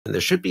And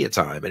there should be a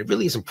time, and it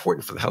really is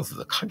important for the health of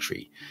the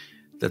country,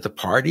 that the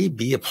party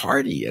be a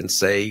party and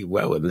say,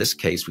 well, in this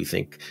case, we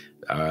think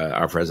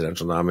our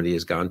presidential nominee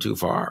has gone too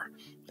far.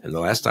 And the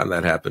last time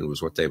that happened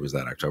was, what day was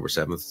that? October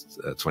 7th,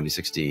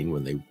 2016,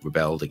 when they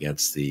rebelled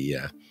against the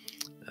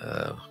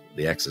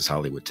Access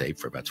Hollywood tape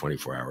for about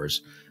 24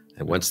 hours.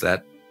 And once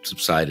that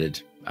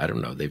subsided, I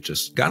don't know, they've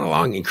just gone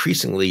along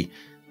increasingly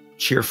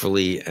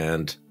cheerfully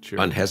and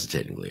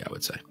unhesitatingly, I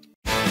would say.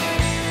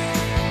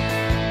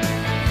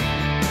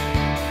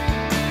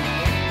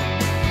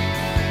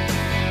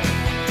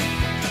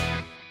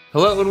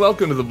 Hello and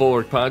welcome to the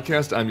Bulwark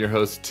Podcast. I'm your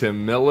host,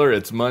 Tim Miller.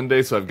 It's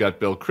Monday, so I've got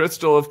Bill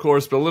Kristol, of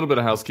course, but a little bit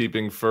of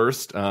housekeeping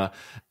first.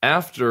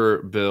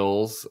 After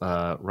Bill's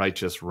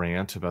righteous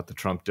rant about the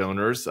Trump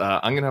donors,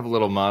 I'm going to have a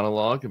little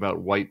monologue about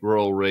white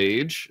rural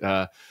rage.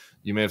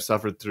 You may have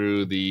suffered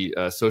through the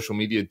social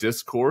media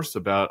discourse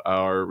about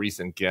our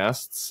recent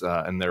guests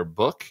and their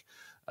book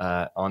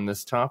on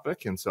this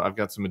topic, and so I've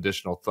got some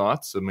additional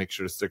thoughts, so make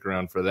sure to stick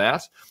around for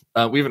that.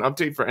 We have an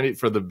update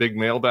for the big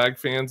mailbag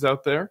fans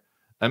out there.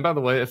 And by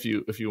the way, if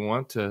you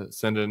want to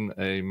send in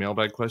a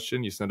mailbag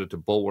question, you send it to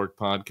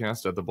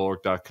BulwarkPodcast at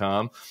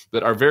thebulwark.com.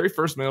 But our very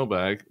first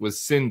mailbag was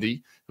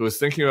Cindy, who was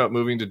thinking about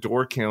moving to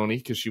Door County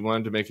because she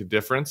wanted to make a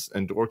difference.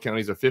 And Door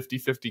County is a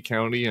 50-50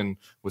 county in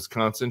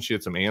Wisconsin. She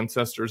had some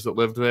ancestors that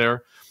lived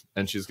there,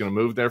 and she's going to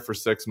move there for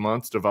 6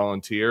 months to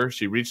volunteer.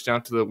 She reached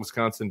out to the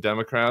Wisconsin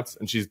Democrats,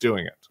 and she's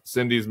doing it.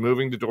 Cindy's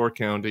moving to Door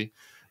County,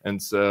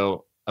 and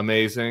so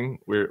amazing.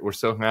 We're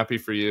so happy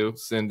for you,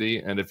 Cindy.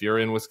 And if you're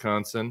in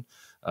Wisconsin,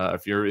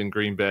 if you're in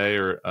Green Bay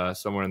or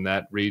somewhere in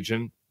that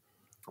region,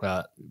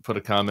 put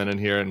a comment in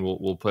here and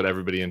we'll put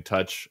everybody in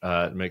touch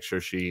to make sure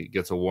she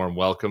gets a warm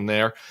welcome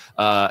there.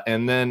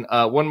 And then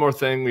one more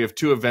thing, we have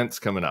 2 events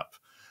coming up.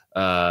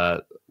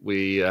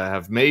 We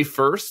have May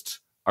 1st,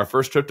 our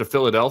first trip to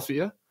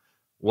Philadelphia.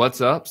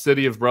 What's up,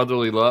 City of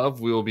Brotherly Love?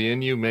 We will be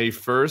in you May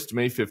 1st.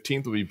 May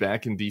 15th, we'll be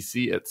back in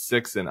D.C. at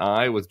 6 and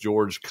I with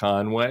George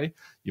Conway.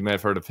 You may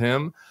have heard of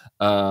him.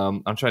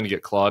 I'm trying to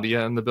get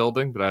Claudia in the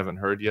building, but I haven't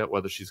heard yet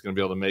whether she's going to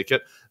be able to make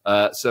it.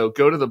 So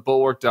go to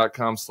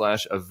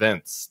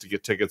thebulwark.com/events to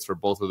get tickets for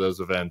both of those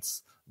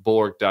events.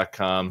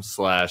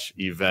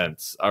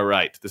 Bulwark.com/events. All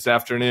right, this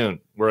afternoon,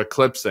 we're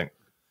eclipsing.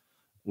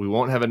 We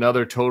won't have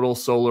another total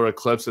solar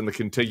eclipse in the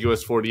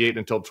contiguous 48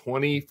 until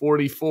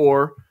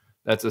 2044.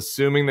 That's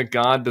assuming that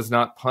God does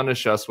not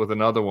punish us with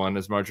another one,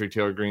 as Marjorie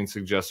Taylor Greene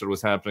suggested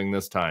was happening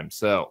this time.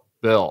 So,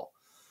 Bill,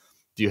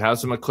 do you have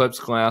some eclipse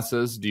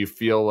glasses? Do you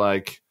feel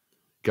like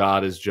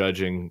God is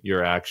judging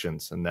your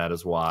actions, and that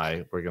is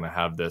why we're going to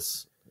have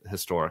this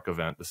historic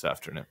event this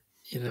afternoon?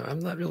 You know, I'm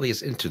not really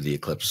as into the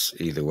eclipse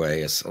either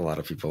way as a lot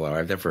of people are.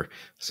 I've never,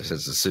 as I said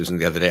to Susan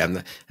the other day,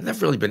 I've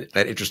never really been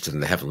that interested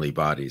in the heavenly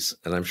bodies.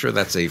 And I'm sure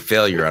that's a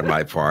failure on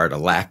my part, a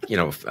lack,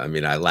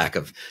 a lack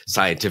of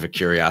scientific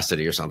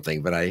curiosity or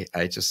something. But I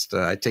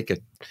take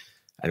it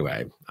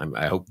anyway.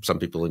 I hope some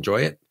people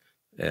enjoy it.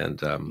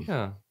 And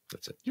yeah,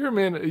 that's it. You're a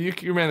man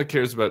that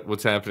cares about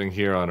what's happening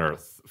here on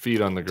Earth,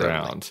 feet on the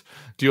ground.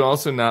 Do you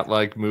also not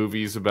like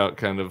movies about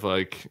kind of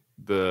like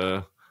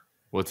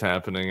what's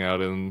happening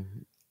out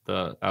in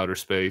the outer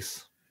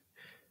space?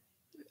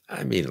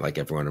 I mean, like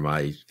everyone in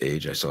my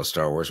age, I saw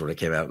Star Wars when it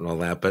came out and all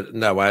that. But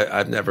no,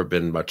 I've never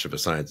been a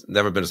science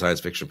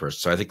fiction person.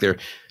 So I think there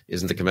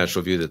isn't the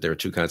conventional view that there are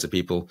 2 kinds of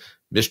people.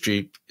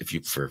 Mystery,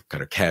 for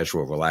kind of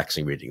casual,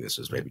 relaxing reading, this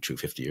was maybe true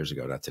 50 years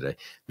ago, not today.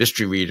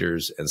 Mystery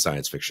readers and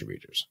science fiction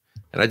readers.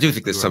 And I do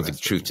think there's something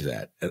truth to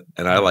that.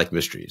 And I like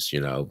mysteries,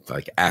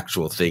 like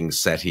actual things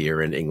set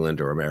here in England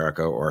or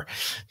America or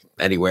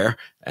anywhere,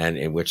 and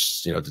in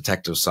which,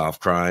 detectives solve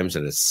crimes,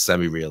 and it's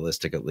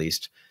semi-realistic at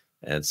least.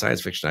 And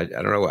science fiction, I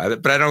don't know,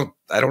 but I'm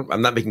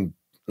not being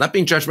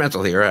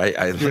judgmental here.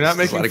 You're not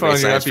making fun.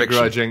 You're not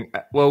begrudging.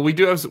 Well, we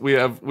have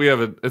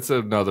it's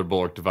another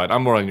Bulwark divide.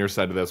 I'm more on your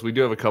side of this. We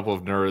do have a couple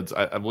of nerds.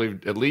 I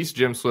believe at least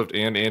Jim Swift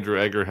and Andrew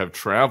Egger have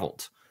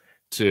traveled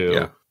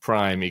to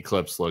prime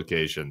eclipse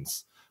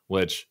locations,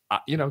 which,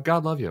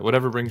 God love you.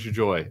 Whatever brings you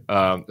joy.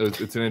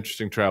 It's an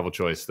interesting travel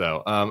choice,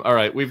 though. All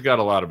right, we've got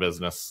a lot of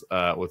business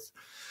with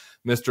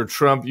Mr.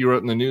 Trump. You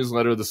wrote in the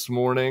newsletter this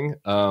morning.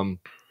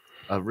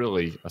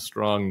 A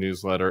strong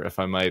newsletter, if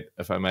I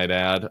might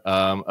add,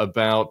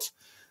 about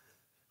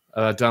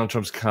Donald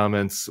Trump's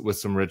comments with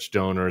some rich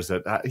donors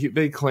that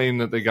they claim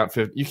that they got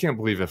 50. You can't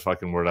believe a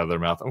fucking word out of their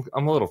mouth.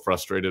 I'm a little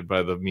frustrated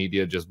by the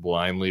media just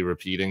blindly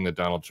repeating that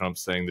Donald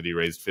Trump's saying that he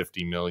raised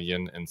 $50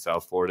 million in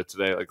South Florida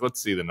today. Like,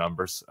 let's see the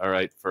numbers, all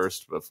right,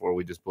 first, before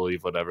we just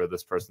believe whatever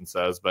this person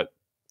says. But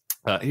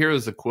here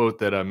is a quote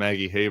that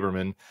Maggie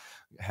Haberman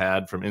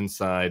had from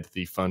inside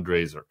the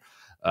fundraiser.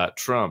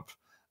 Trump.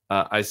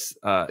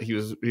 He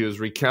was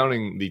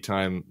recounting the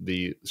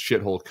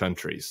shithole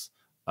countries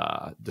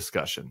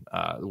discussion,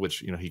 which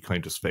he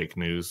claimed was fake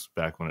news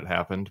back when it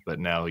happened, but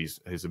now he's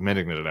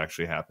admitting that it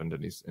actually happened,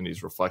 and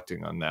he's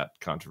reflecting on that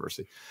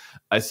controversy.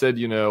 I said,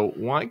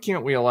 why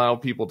can't we allow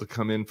people to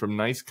come in from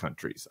nice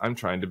countries? I'm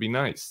trying to be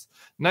nice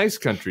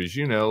countries,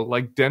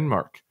 like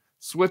Denmark,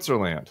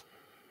 Switzerland,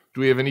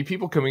 Do we have any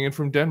people coming in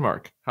from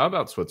Denmark? How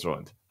about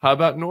Switzerland? How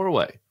about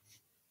Norway?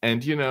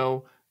 And,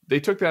 they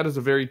took that as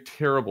a very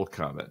terrible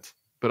comment,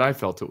 but I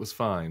felt it was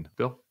fine.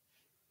 Bill?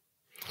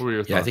 What were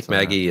your thoughts? I think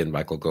Maggie and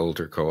Michael Gold,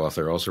 her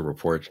co-author, also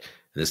report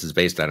this is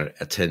based on an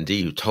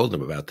attendee who told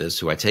them about this,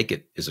 who I take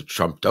it is a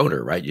Trump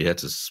donor, right? You had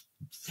to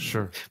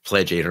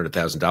pledge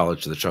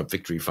 $800,000 to the Trump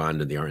Victory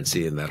Fund and the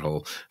RNC and that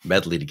whole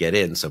medley to get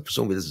in. So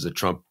presumably this is a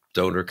Trump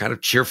donor kind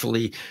of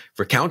cheerfully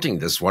recounting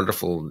this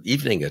wonderful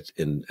evening at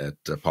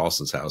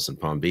Paulson's house in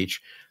Palm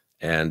Beach.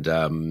 And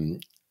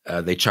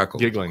they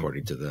chuckled, giggling,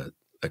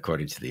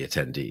 according to the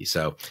attendee.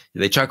 So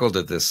they chuckled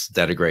at this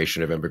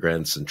denigration of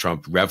immigrants and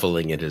Trump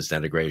reveling in his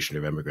denigration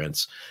of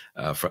immigrants,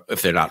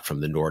 if they're not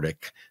from the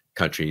Nordic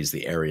countries,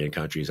 the Aryan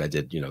countries. I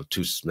did,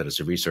 2 minutes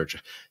of research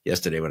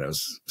yesterday when I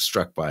was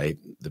struck by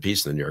the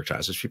piece in the New York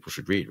Times, which people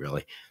should read,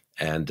 really.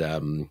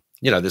 And,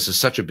 this is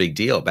such a big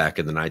deal back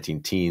in the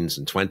 19-teens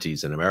and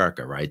 20s in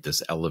America, right? This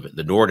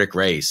the Nordic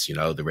race,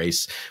 the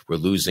race, we're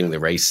losing the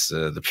race,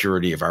 the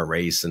purity of our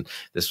race. And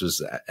this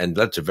was, and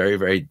led to very,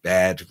 very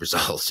bad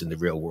results in the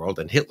real world.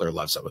 And Hitler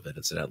loved some of it,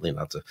 incidentally,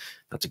 not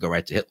to go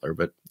right to Hitler,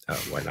 but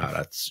why not?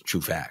 That's a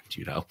true fact,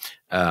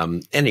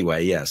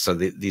 Anyway, yeah. So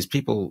these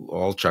people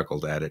all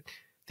chuckled at it.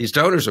 These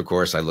donors, of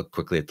course, I looked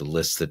quickly at the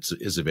list that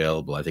is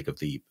available. I think it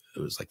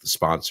was like the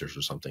sponsors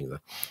or something,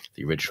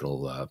 the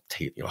original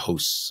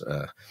hosts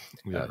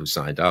who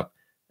signed up.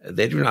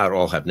 They do not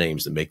all have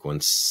names that make one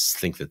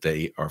think that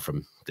they are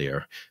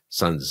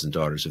sons and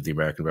daughters of the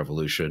American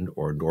Revolution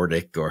or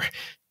Nordic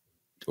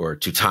or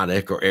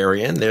Teutonic or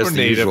Aryan. There's or the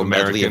Native usual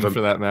American, medley of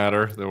for that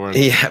matter.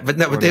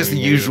 But there's the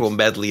usual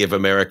medley of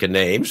American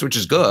names, which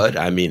is good.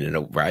 I mean,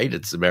 right?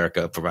 It's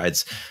America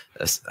provides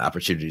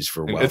opportunities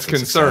for wealth. It's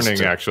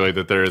concerning, actually,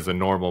 that there is a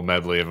normal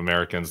medley of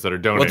Americans that are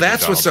donating. Well,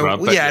 that's what's so.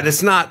 Trump, and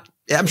it's not.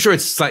 I'm sure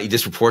it's slightly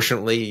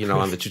disproportionately,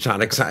 on the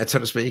Teutonic side, so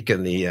to speak,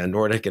 and the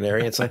Nordic and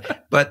Aryan side.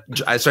 But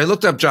so I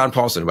looked up John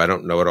Paulson, who I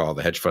don't know at all,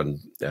 the hedge fund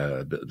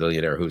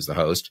billionaire who's the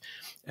host,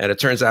 and it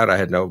turns out I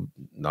had no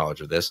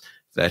knowledge of this,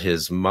 that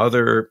his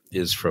mother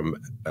is from,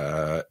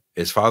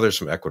 his father's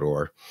from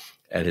Ecuador,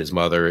 and his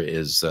mother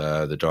is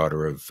the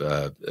daughter of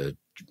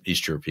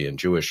East European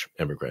Jewish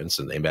immigrants,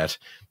 and they met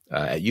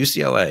at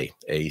UCLA,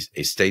 a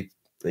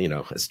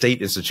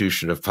state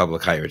institution of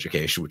public higher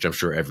education, which I'm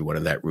sure everyone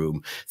in that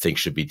room thinks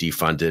should be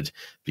defunded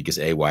because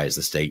A, why is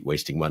the state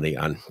wasting money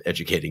on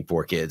educating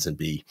poor kids, and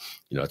B,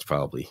 it's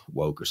probably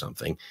woke or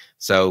something.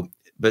 So,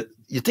 but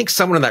you think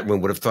someone in that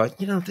room would have thought,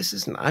 this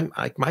isn't, I'm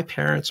like my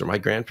parents or my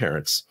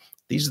grandparents.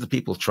 These are the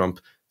people Trump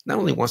not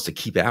only wants to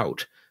keep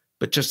out,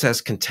 but just has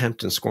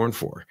contempt and scorn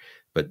for.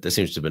 But there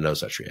seems to have been no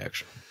such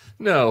reaction.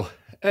 No.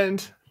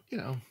 And,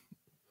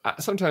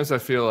 sometimes I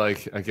feel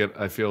like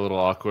I feel a little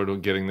awkward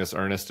when getting this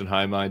earnest and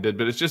high-minded,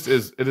 but it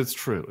is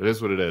true. It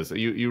is what it is.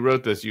 You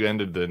wrote this, you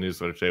ended the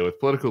newsletter today with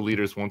political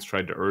leaders once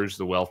tried to urge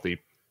the wealthy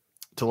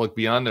to look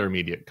beyond their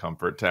immediate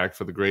comfort, to act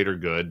for the greater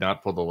good,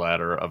 not pull the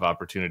ladder of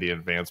opportunity and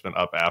advancement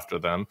up after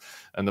them.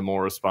 And the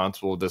more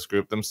responsible of this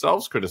group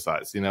themselves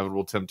criticize the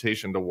inevitable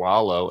temptation to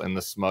wallow in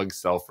the smug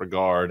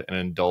self-regard and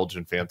indulge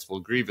in fanciful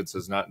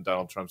grievances, not in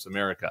Donald Trump's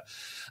America.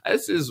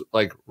 This is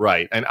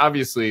right. And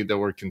obviously there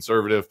were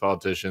conservative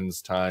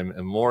politicians, time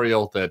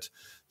immemorial, that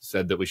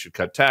said that we should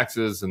cut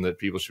taxes and that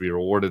people should be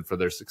rewarded for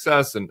their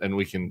success. And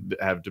we can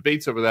have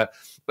debates over that.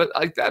 But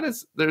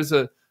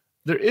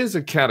there is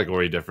a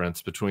category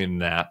difference between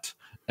that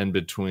and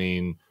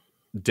between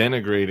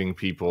denigrating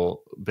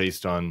people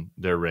based on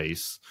their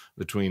race,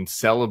 between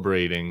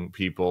celebrating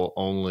people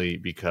only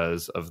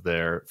because of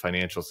their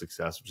financial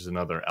success, which is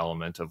another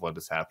element of what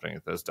is happening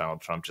with this. Donald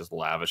Trump just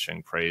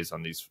lavishing praise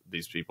on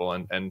these people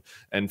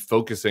and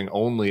focusing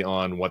only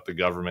on what the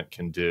government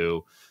can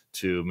do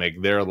to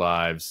make their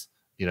lives,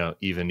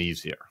 even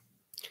easier.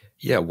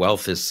 Yeah,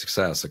 wealth is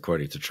success,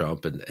 according to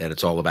Trump, and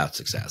it's all about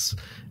success.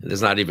 And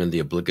there's not even the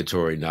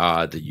obligatory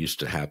nod that used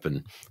to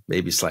happen,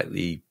 maybe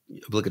slightly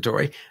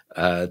obligatory,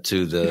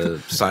 to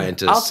the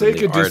scientists. I'll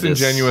take and a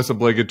disingenuous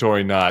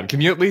obligatory nod. Can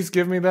you at least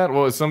give me that?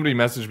 Well, somebody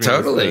messaged me.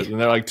 Totally.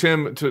 And they're like,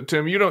 Tim,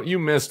 you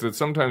missed that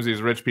sometimes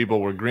these rich people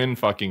were grin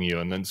fucking you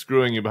and then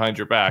screwing you behind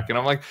your back. And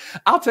I'm like,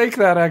 I'll take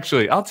that,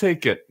 actually. I'll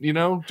take it.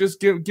 Just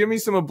give me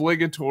some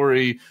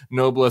obligatory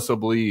noblesse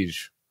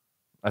oblige.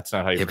 That's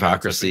not how you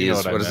hypocrisy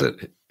pronounce it. What is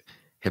it?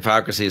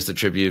 Hypocrisy is the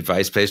tribute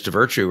vice pays to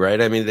virtue,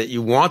 right? I mean, that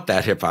you want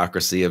that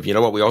hypocrisy of,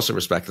 what, we also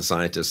respect the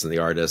scientists and the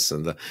artists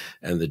and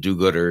the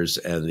do-gooders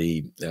and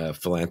the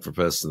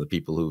philanthropists and the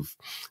people who've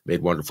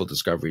made wonderful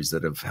discoveries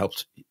that have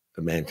helped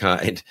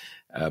mankind.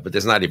 But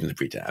there's not even the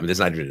pretense. I mean, there's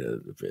not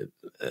even,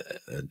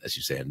 as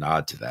you say, a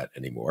nod to that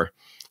anymore.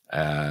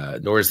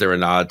 Nor is there a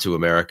nod to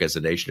America as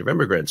a nation of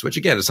immigrants, which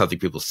again is something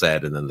people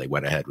said, and then they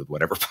went ahead with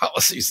whatever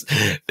policies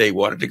they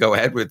wanted to go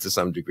ahead with to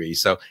some degree.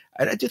 So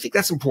I do think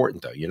that's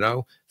important,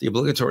 though. The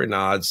obligatory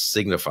nods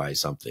signify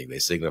something. They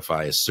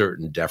signify a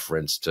certain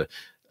deference to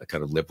a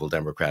kind of liberal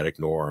democratic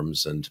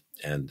norms and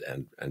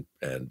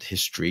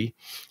history,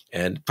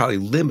 and probably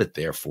limit,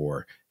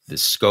 therefore, the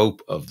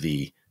scope of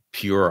the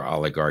pure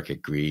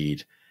oligarchic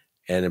greed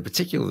and in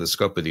particular, the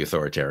scope of the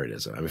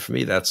authoritarianism. I mean, for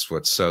me, that's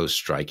what's so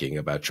striking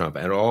about Trump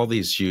and all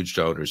these huge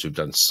donors who've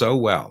done so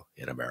well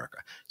in America,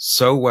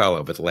 so well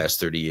over the last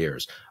 30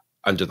 years,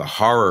 under the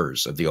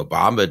horrors of the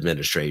Obama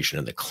administration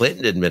and the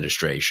Clinton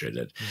administration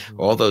and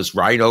all those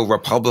RINO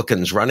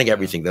Republicans running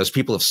everything. Those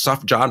people have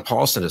suffered. John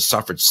Paulson has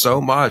suffered so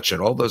much,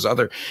 and all those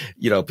other,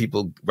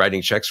 people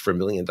writing checks for $1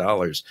 million.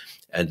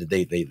 And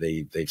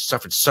they've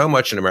suffered so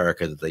much in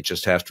America that they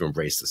just have to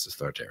embrace this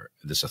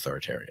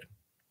authoritarian.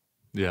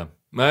 Yeah.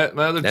 My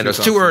other two and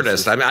it's too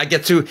earnest. I mean, I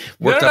get too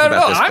worked up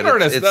about this. I'm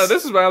earnest. No,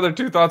 this is my other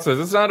two thoughts.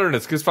 It's not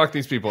earnest because fuck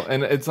these people.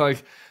 And it's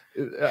like,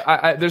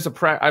 I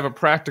have a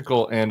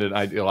practical and an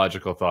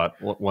ideological thought.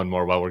 One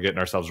more while we're getting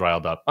ourselves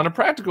riled up. On a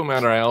practical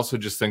matter, I also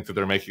just think that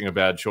they're making a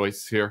bad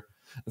choice here.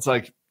 It's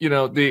like,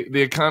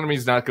 the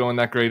economy's not going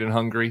that great in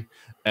Hungary.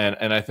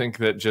 And I think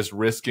that just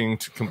risking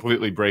to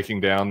completely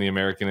breaking down the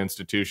American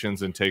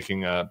institutions and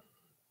taking a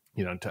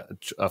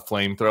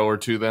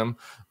flamethrower to them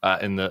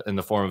in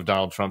the form of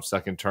Donald Trump's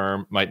second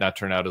term might not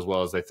turn out as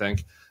well as they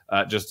think.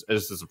 Just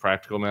as a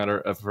practical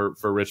matter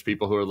for rich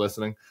people who are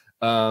listening.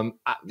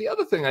 The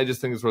other thing I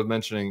just think is worth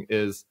mentioning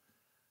is,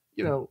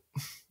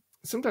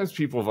 sometimes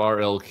people of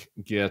our ilk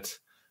get,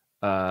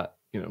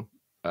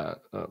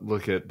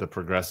 look at the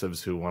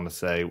progressives who want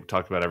to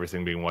talk about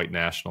everything being white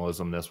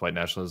nationalism, this white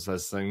nationalism,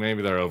 this thing.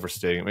 Maybe they're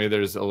overstating. Maybe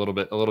there's a little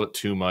bit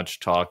too much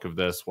talk of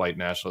this white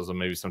nationalism.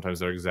 Maybe sometimes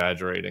they're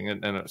exaggerating,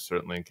 and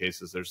certainly in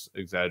cases there's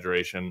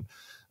exaggeration.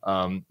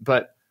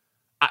 But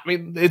I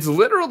mean, it's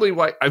literally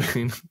white. I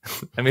mean,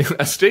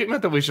 a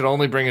statement that we should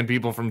only bring in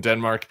people from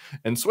Denmark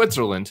and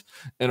Switzerland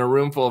in a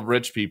room full of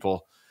rich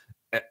people,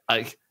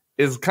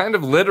 is kind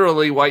of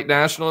literally white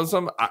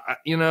nationalism,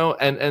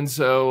 and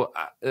so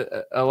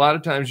a lot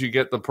of times you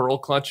get the pearl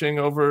clutching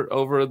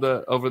over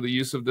the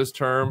use of this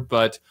term,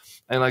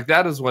 and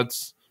that is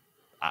what's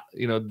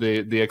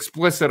the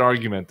explicit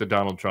argument that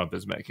Donald Trump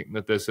is making,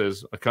 that this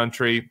is a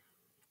country.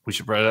 We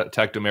should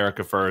protect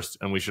America first,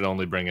 and we should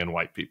only bring in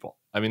white people.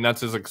 I mean, that's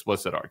his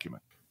explicit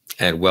argument.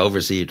 And well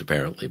received,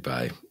 apparently,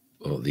 by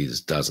all these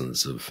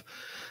dozens of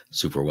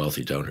super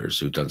wealthy donors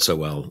who've done so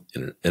well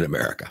in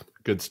America.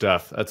 Good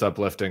stuff. That's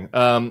uplifting.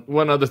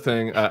 One other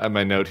thing on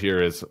my note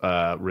here is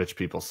rich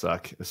people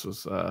suck. This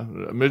was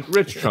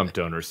rich Trump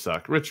donors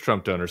suck. Rich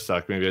Trump donors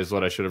suck, maybe is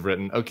what I should have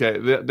written. Okay,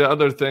 the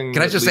other thing.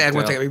 Can I just add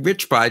one thing? I mean,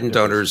 rich Biden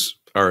donors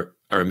are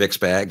a mixed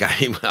bag. I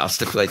mean, I'll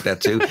stipulate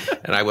that too.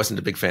 And I wasn't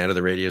a big fan of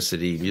the Radio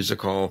City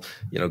Music Hall,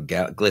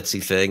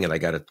 glitzy thing. And I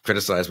got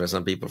criticized by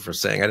some people for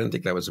saying I didn't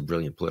think that was a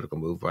brilliant political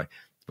move by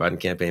the Biden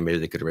campaign. Maybe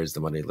they could have raised the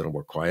money a little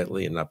more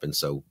quietly and not been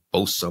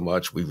boast so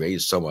much. We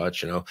raised so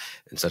much,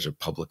 in such a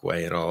public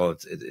way and all.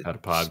 Had a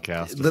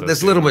podcast.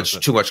 There's a little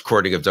too much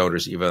courting of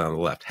donors even on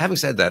the left. Having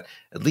said that,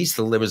 at least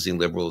the limousine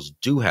liberals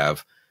do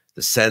have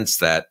the sense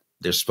that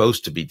they're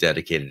supposed to be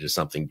dedicated to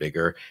something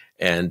bigger.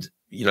 And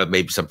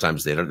maybe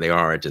sometimes they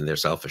aren't, and they're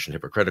selfish and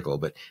hypocritical.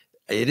 But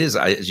it is,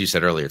 as you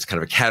said earlier, it's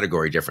kind of a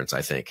category difference,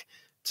 I think,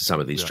 to some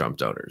of these Trump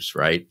donors,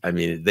 right? I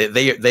mean,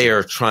 they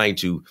are trying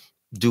to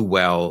do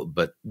well,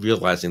 but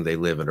realizing they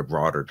live in a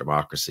broader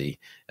democracy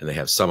and they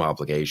have some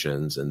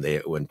obligations. And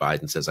when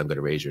Biden says, "I'm going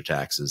to raise your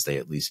taxes," they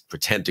at least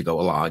pretend to go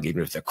along,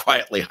 even if they're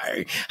quietly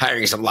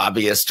hiring some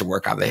lobbyists to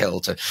work on the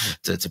Hill to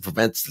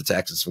prevent the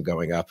taxes from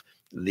going up.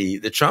 The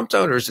Trump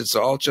donors, it's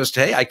all just,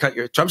 hey,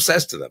 Trump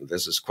says to them,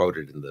 this is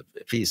quoted in the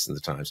piece in the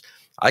Times,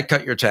 "I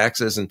cut your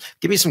taxes and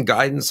give me some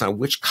guidance on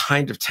which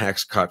kind of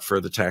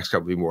further tax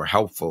cut would be more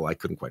helpful." I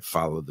couldn't quite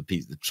follow the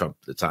piece.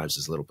 The Times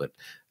is a little bit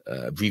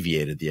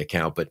abbreviated the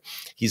account, but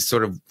he's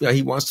sort of,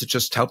 he wants to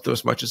just help them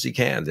as much as he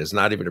can. There's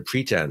not even a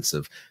pretense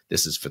of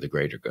this is for the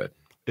greater good.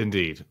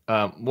 Indeed.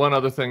 One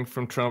other thing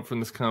from Trump from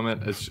this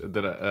comment is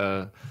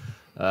that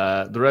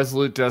the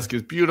Resolute desk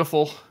is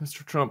beautiful,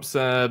 Mr. Trump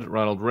said.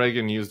 Ronald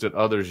Reagan used it,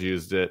 others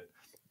used it,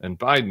 and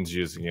Biden's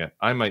using it.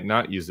 I might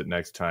not use it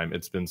next time.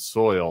 It's been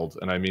soiled,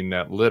 and I mean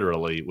that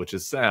literally, which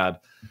is sad.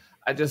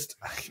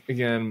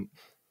 Again,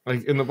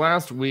 in the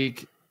last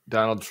week,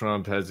 Donald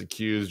Trump has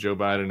accused Joe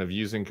Biden of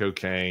using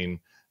cocaine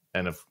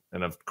and of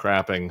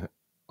crapping,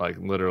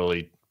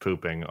 literally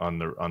pooping on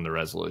the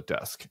Resolute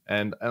desk.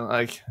 And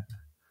I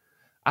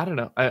don't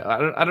know.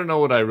 I don't know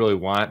what I really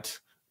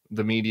want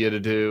the media to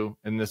do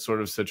in this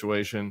sort of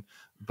situation,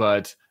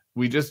 but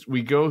we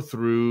go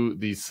through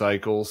these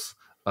cycles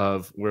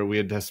of where we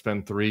had to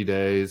spend 3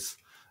 days,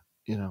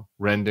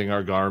 rending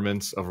our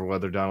garments over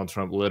whether Donald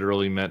Trump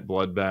literally meant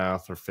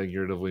bloodbath or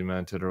figuratively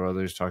meant it, or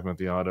whether he's talking about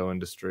the auto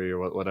industry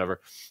or whatever.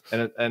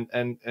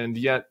 And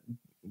yet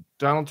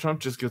Donald Trump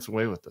just gets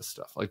away with this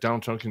stuff.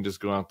 Donald Trump can just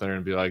go out there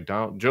and be like,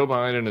 Joe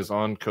Biden is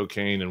on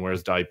cocaine and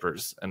wears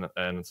diapers. And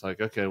it's like,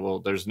 okay, well,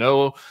 there's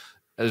no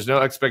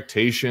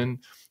expectation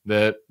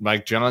that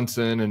Mike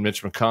Johnson and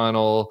Mitch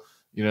McConnell,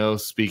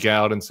 speak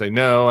out and say,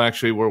 no,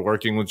 actually, we're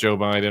working with Joe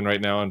Biden right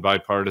now on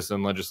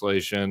bipartisan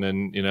legislation.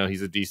 And,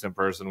 he's a decent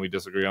person. We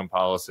disagree on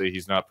policy.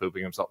 He's not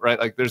pooping himself,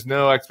 right? There's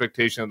no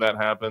expectation that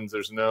happens.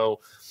 There's no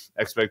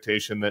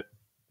expectation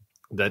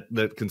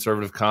that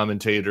conservative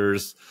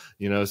commentators,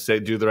 say,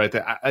 do the right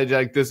thing. I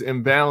like this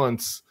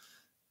imbalance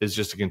is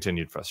just a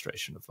continued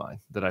frustration of mine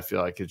that I feel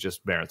like it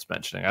just merits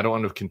mentioning. I don't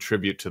want to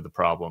contribute to the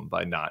problem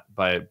by not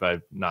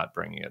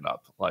bringing it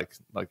up, like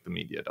the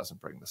media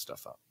doesn't bring this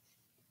stuff up.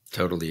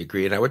 Totally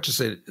agree. And I would just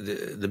say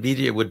the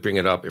media would bring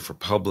it up if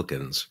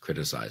Republicans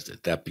criticized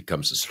it. That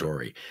becomes a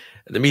story.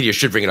 The media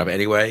should bring it up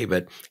anyway,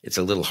 but it's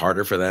a little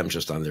harder for them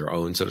just on their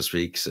own, so to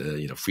speak,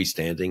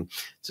 freestanding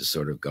to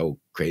sort of go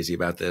crazy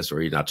about this,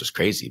 or not just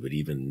crazy, but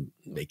even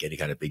make any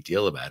kind of big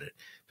deal about it.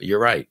 But you're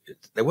right.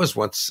 There was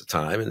once a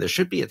time, and there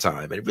should be a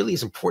time, and it really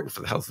is important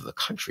for the health of the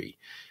country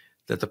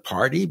that the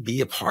party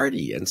be a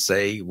party and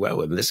say,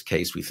 well, in this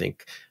case, we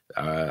think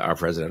our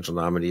presidential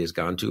nominee has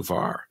gone too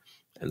far.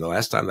 And the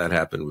last time that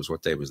happened was,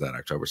 what day was that?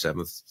 October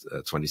 7th,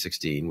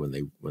 2016,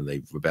 when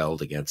they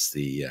rebelled against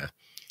the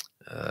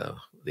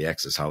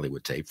Access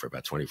Hollywood tape for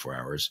about 24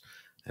 hours.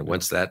 And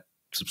once that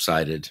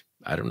subsided,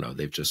 I don't know,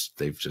 they've just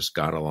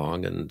gone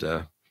along and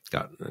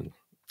gone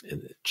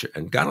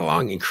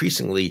along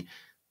increasingly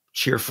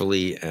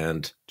cheerfully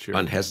and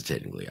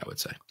unhesitatingly, I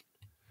would say.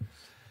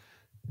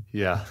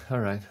 Yeah. All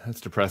right.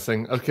 That's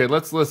depressing. Okay,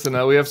 let's listen.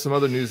 We have some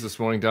other news this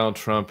morning. Donald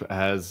Trump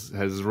has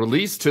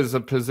released his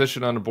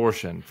position on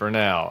abortion for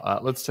now.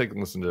 Let's take a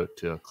listen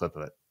to a clip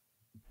of it.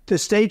 The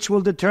states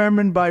will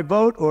determine by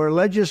vote or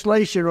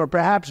legislation or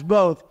perhaps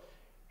both,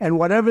 and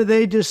whatever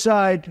they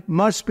decide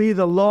must be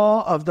the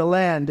law of the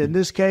land. In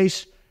this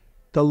case,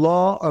 the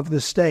law of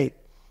the state.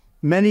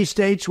 Many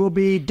states will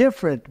be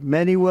different.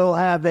 Many will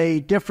have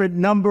a different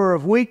number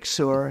of weeks,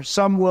 or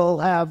some will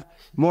have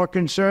more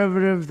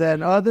conservative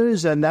than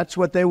others, and that's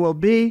what they will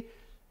be.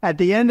 At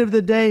the end of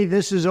the day,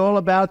 this is all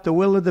about the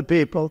will of the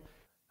people.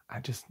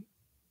 I just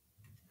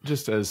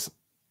as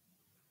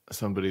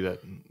somebody that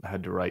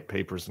had to write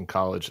papers in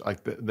college,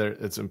 like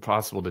it's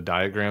impossible to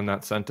diagram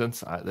that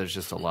sentence. There's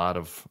just a lot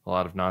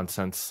of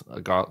nonsense,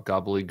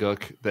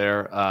 gobbledygook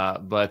there.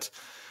 But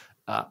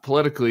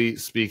politically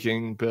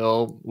speaking,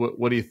 Bill,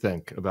 what do you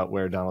think about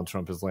where Donald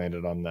Trump has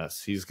landed on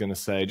this? He's going to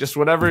say just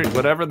whatever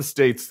the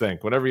states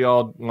think, whatever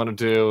y'all want to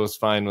do is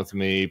fine with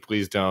me.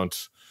 Please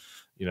don't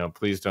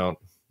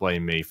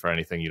blame me for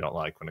anything you don't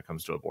like when it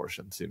comes to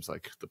abortion. Seems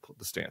like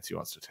the stance he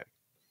wants to take.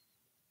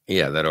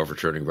 Yeah, that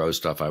overturning Roe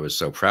stuff I was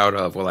so proud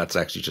of. Well, that's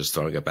actually just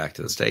throwing it back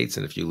to the states.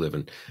 And if you live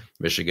in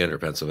Michigan or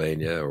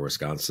Pennsylvania or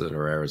Wisconsin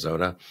or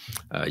Arizona,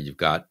 you've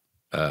got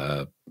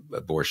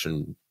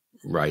abortion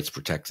rights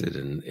protected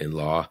in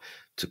law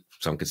to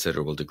some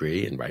considerable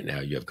degree. And right now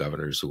you have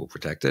governors who will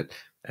protect it.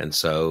 And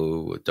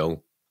so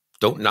don't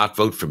not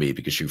vote for me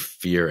because you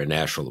fear a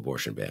national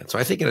abortion ban. So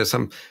I think in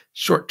some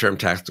short-term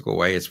tactical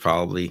way, it's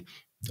probably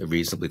a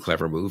reasonably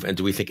clever move. And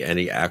do we think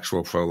any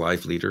actual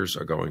pro-life leaders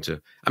are going to,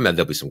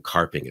 there'll be some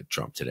carping at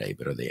Trump today,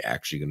 but are they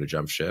actually going to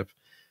jump ship?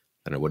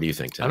 I don't know. What do you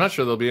think, Tim? I'm not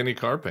sure there'll be any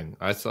carping.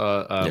 I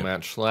saw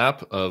Matt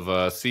Schlapp of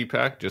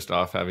CPAC just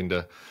off having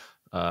to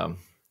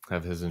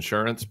have his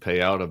insurance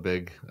pay out a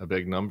big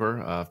number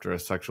after a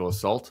sexual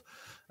assault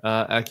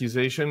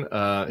accusation.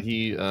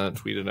 He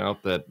tweeted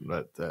out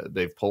that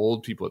they've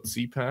polled people at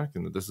CPAC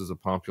and that this is a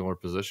popular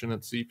position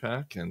at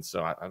CPAC. And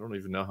so I don't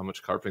even know how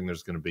much carping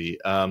there's going to be.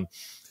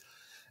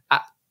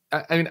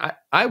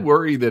 I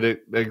worry that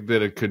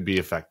it could be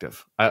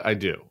effective. I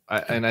do.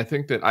 And I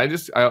think that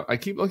I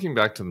keep looking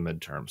back to the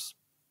midterms,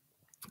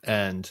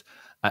 and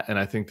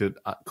I think that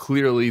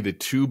clearly the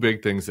two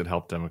big things that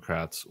helped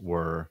Democrats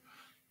were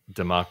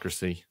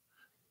democracy,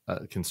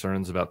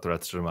 concerns about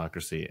threats to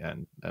democracy,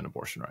 and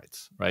abortion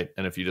rights, right?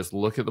 And if you just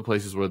look at the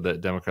places where the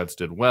Democrats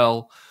did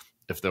well,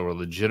 if there were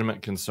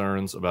legitimate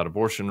concerns about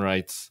abortion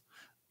rights,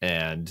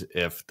 and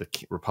if the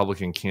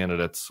Republican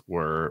candidates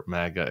were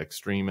MAGA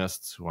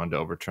extremists who wanted to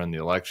overturn the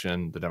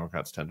election, the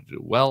Democrats tended to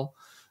do well.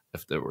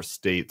 If there were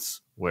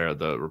states where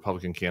the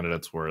Republican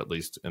candidates were at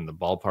least in the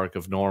ballpark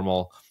of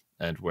normal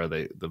and where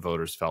the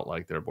voters felt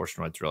like their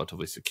abortion rights were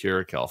relatively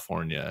secure,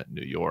 California,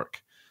 New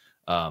York,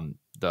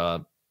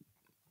 the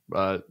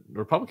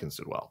Republicans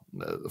did well.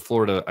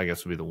 Florida, I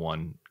guess, would be the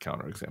one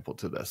counterexample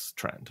to this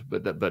trend.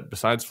 But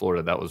besides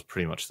Florida, that was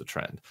pretty much the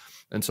trend.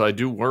 And so I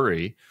do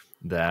worry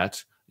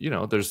that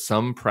there's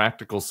some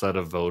practical set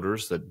of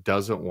voters that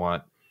doesn't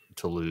want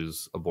to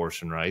lose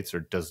abortion rights or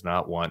does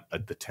not want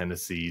the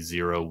Tennessee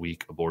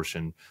 0-week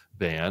abortion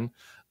ban,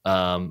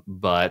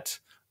 but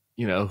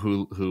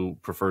who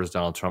prefers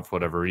Donald Trump for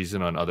whatever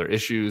reason on other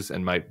issues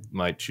and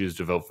might choose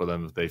to vote for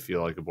them if they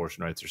feel like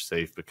abortion rights are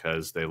safe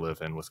because they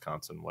live in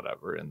Wisconsin,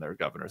 whatever, and their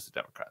governor's a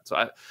Democrat.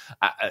 So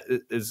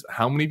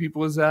how many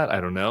people is that? I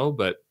don't know,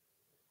 but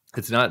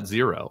it's not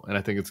zero. And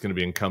I think it's going to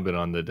be incumbent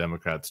on the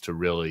Democrats to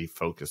really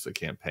focus the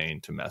campaign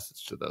to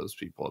message to those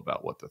people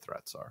about what the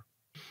threats are.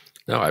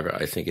 No,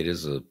 I think it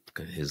is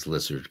his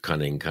lizard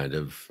cunning kind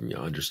of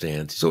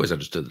understands. He's always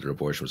understood that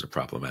abortion was a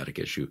problematic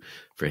issue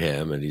for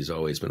him, and he's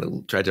always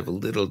been tried to have a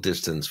little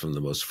distance from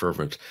the most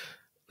fervently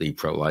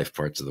pro-life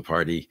parts of the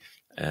party.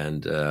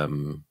 And he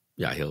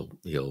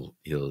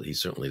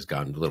certainly has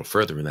gone a little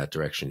further in that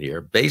direction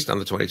here, based on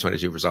the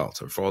 2022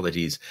 results. And for all that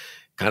he's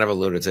kind of a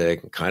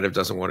lunatic, kind of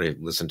doesn't want to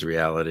listen to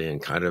reality,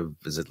 and kind of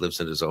lives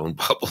in his own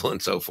bubble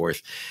and so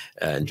forth,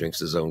 and drinks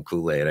his own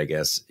Kool-Aid, I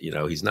guess.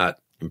 He's not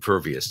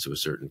impervious to a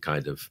certain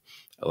kind of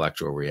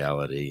electoral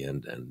reality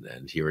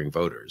and hearing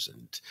voters.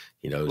 And,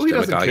 you know, Well, he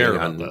doesn't care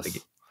about this.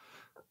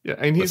 Yeah,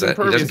 and he's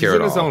impervious. He's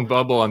in his own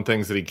bubble on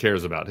things that he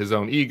cares about. His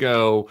own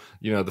ego,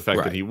 you know, the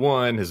fact that he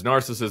won, his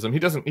narcissism. He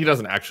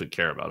doesn't actually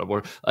care about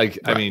abortion. Like,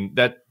 I mean,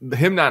 that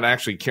him not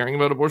actually caring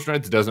about abortion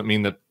rights doesn't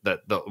mean that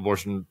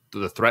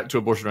the threat to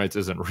abortion rights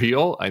isn't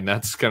real. And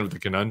that's kind of the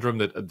conundrum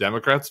that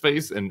Democrats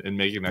face in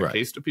making that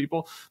case to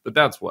people. But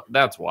that's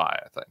why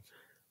I think.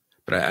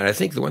 But I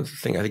think the one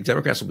thing, I think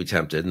Democrats will be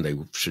tempted, and they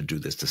should do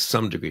this to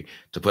some degree,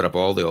 to put up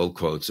all the old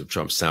quotes of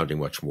Trump sounding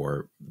much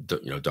more,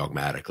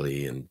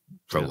 dogmatically and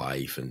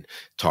pro-life and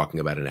talking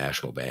about a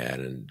national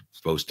ban and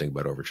boasting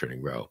about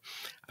overturning Roe.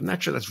 I'm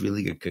not sure that's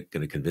really going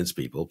to convince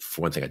people.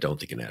 For one thing, I don't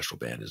think a national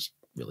ban is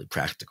really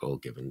practical,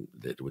 given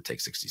that it would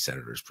take 60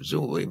 senators,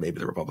 presumably. Maybe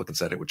the Republican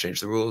Senate would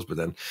change the rules, but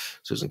then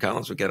Susan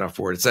Collins would get off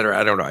for it, et cetera.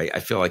 I don't know. I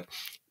feel like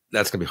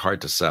that's going to be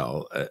hard to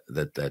sell,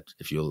 that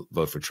if you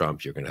vote for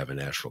Trump, you're going to have a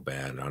national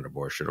ban on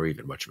abortion or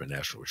even much of a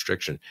national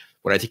restriction.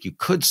 What I think you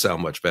could sell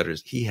much better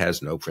is he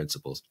has no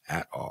principles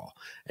at all.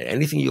 And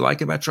anything you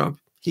like about Trump,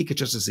 he could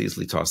just as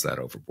easily toss that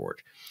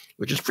overboard,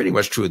 which is pretty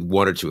much true with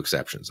one or two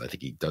exceptions. I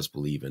think he does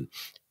believe in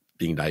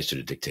being nicer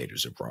to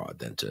dictators abroad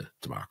than to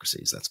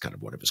democracies. That's kind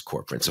of one of his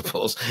core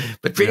principles.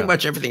 But pretty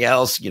much everything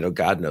else,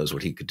 God knows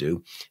what he could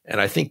do.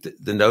 And I think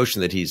the notion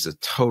that he's a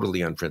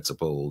totally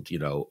unprincipled,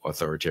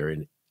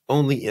 authoritarian,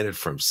 only in it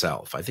for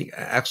himself. I think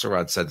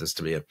Axelrod said this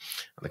to me on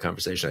the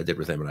conversation I did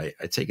with him, and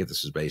I take it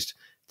this was based,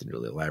 didn't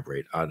really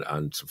elaborate,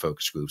 on some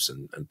focus groups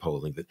and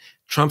polling, that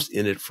Trump's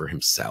in it for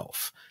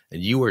himself,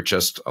 and you are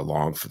just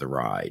along for the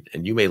ride.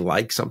 And you may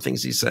like some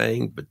things he's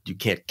saying, but you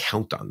can't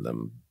count on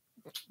them,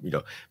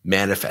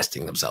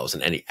 manifesting themselves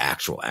in any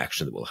actual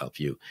action that will help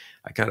you.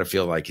 I kind of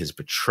feel like his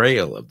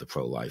betrayal of the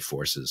pro-life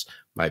forces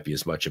might be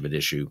as much of an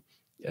issue.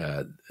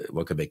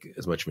 One could make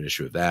as much of an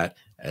issue of that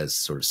as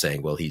sort of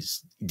saying, well,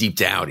 he's deep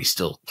down, he's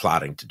still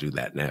plotting to do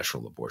that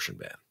national abortion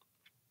ban.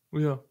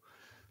 Yeah.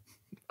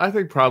 I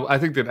think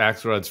that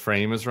Axelrod's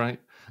frame is right.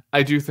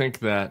 I do think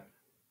that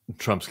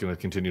Trump's going to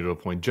continue to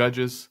appoint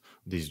judges.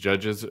 These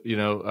judges,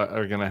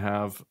 are going to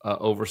have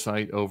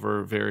oversight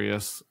over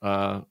various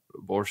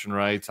abortion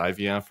rights,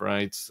 IVF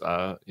rights,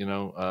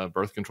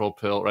 birth control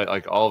pill, right?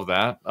 Like all of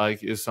that,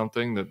 is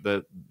something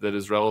that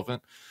is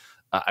relevant.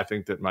 I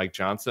think that Mike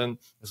Johnson,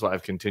 that's why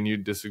I've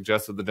continued to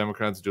suggest that the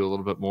Democrats do a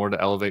little bit more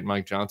to elevate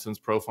Mike Johnson's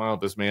profile.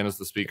 This man is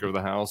the Speaker of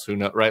the House. Who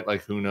knows, right?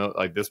 Like, who knows?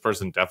 Like, this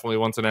person definitely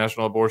wants a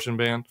national abortion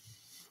ban.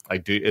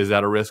 Is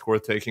that a risk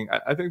worth taking?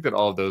 I think that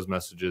all of those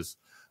messages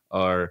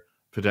are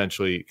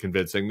potentially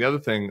convincing. The other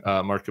thing,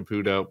 Mark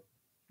Caputo,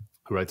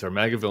 who writes our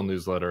Magaville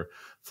newsletter,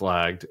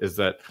 flagged is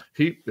that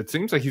it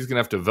seems like he's going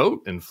to have to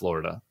vote in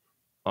Florida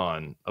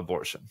on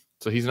abortion.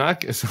 So he's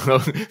not.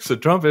 So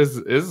Trump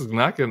is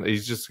not going.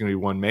 He's just going to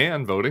be one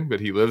man voting, but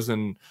he lives at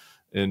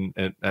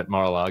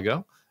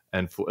Mar-a-Lago,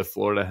 and if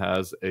Florida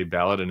has a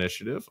ballot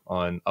initiative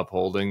on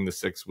upholding the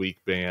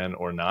 6-week ban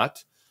or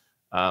not,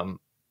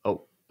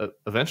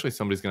 eventually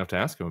somebody's going to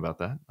have to ask him about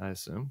that. I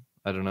assume.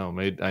 I don't know.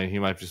 He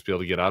might just be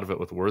able to get out of it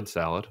with word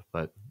salad,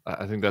 but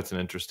I think that's an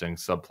interesting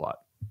subplot.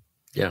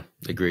 Yeah,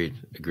 agreed.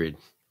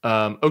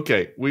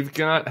 Okay, we've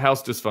got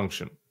House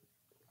dysfunction.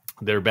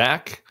 They're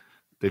back.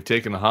 They've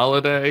taken a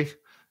holiday.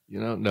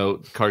 No,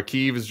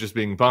 Kharkiv is just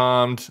being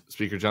bombed.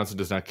 Speaker Johnson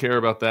does not care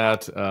about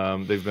that.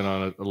 They've been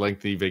on a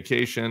lengthy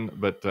vacation,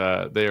 but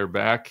they are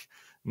back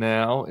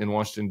now in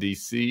Washington,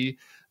 D.C.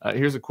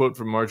 Here's a quote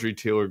from Marjorie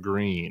Taylor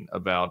Greene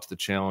about the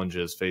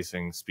challenges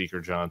facing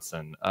Speaker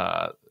Johnson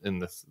in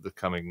the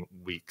coming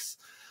weeks.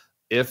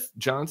 If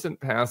Johnson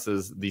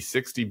passes the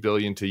 $60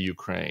 billion to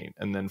Ukraine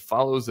and then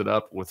follows it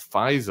up with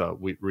FISA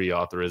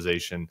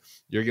reauthorization,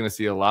 you're going to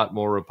see a lot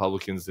more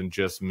Republicans than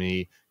just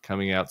me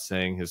coming out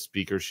saying his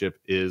speakership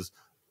is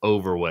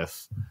over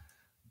with.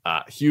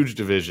 Huge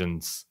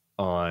divisions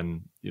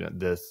on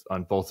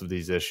on both of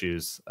these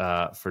issues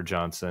for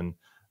Johnson.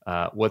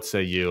 What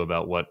say you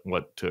about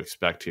what to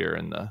expect here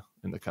in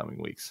the coming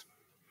weeks?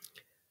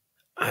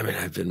 I mean,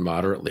 I've been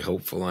moderately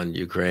hopeful on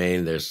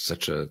Ukraine. There's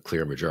such a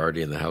clear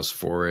majority in the House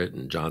for it,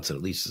 and Johnson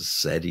at least has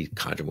said he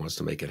kind of wants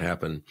to make it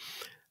happen.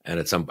 And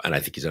I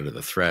think he's under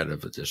the threat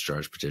of a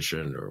discharge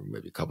petition, or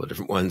maybe a couple of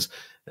different ones,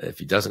 if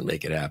he doesn't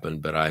make it happen.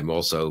 But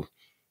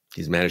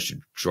he's managed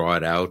to draw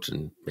it out,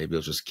 and maybe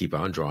he'll just keep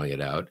on drawing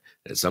it out.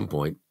 At some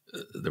point,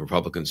 the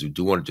Republicans who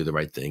do want to do the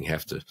right thing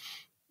have to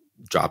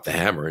drop the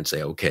hammer and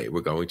say, okay,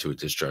 we're going to a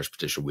discharge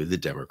petition with the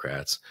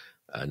Democrats,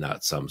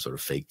 not some sort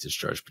of fake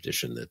discharge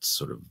petition that's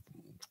sort of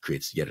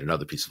creates yet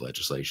another piece of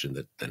legislation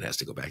that then has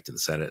to go back to the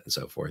Senate and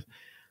so forth.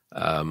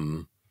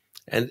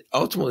 And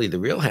ultimately, the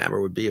real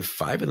hammer would be if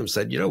 5 of them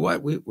said, you know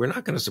what, we're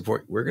going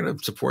to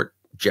support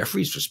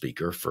Jeffries for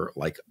Speaker for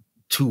like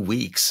 2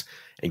 weeks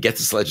and get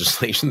this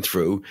legislation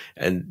through.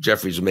 And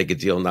Jeffries would make a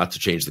deal not to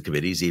change the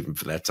committees even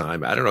for that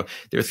time. I don't know.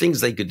 There are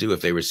things they could do if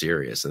they were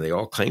serious. And they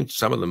all claimed,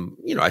 some of them,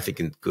 I think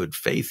in good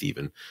faith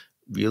even,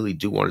 really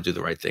do want to do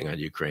the right thing on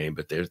Ukraine.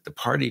 But the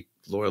party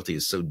loyalty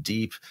is so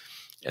deep,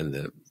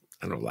 and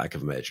lack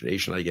of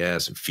imagination, I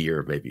guess, and fear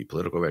of maybe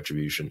political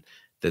retribution,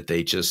 that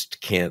they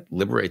just can't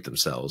liberate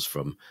themselves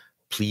from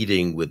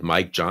pleading with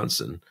Mike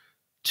Johnson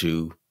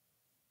to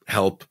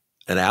help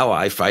an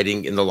ally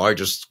fighting in the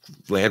largest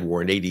land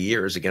war in 80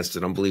 years against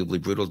an unbelievably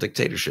brutal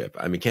dictatorship.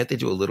 I mean, can't they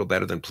do a little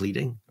better than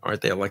pleading?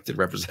 Aren't they elected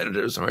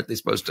representatives? Aren't they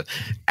supposed to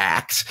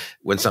act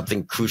when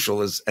something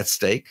crucial is at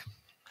stake?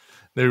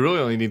 They really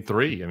only need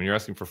 3. I mean, you're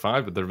asking for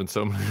 5, but there have been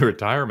so many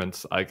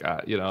retirements. Like,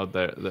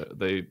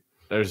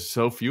 there's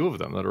so few of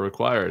them that are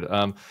required.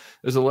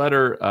 There's a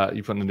letter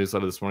you put in the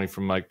newsletter this morning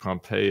from Mike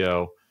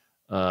Pompeo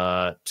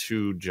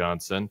to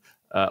Johnson.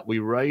 We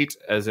write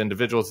as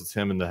individuals, it's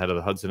him and the head of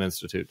the Hudson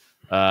Institute,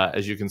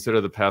 as you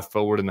consider the path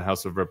forward in the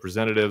House of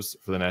Representatives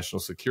for the National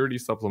Security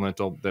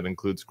Supplemental that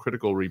includes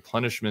critical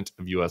replenishment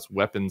of U.S.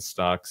 weapons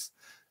stocks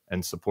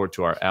and support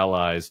to our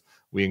allies,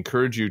 we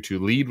encourage you to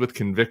lead with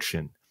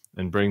conviction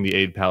and bring the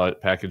aid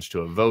package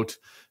to a vote.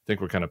 I think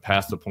we're kind of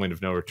past the point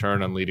of no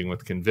return on leading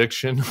with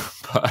conviction,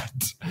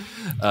 but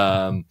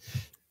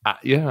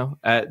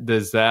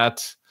does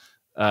that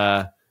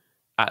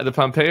the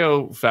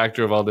Pompeo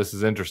factor of all this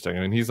is interesting.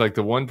 I mean, he's like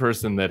the one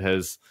person that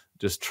has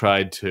just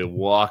tried to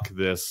walk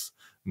this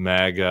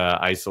MAGA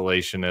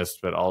isolationist,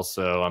 but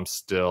also I'm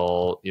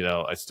still,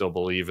 I still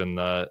believe in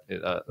the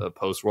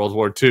post-World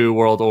War II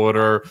world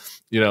order,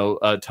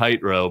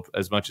 tightrope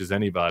as much as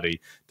anybody.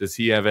 Does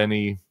he have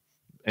any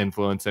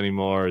influence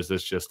anymore? Or is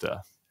this just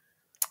a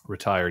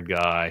retired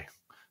guy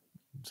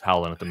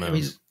howling at the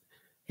moon?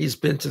 He's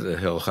been to the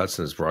Hill.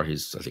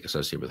 He's, I think,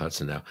 associated with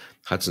Hudson now.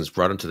 Hudson's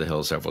brought him to the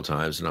Hill several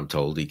times, and I'm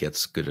told he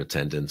gets good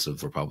attendance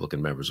of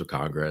Republican members of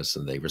Congress,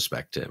 and they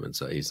respect him. And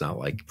so he's not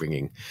like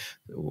bringing,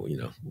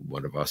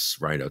 one of us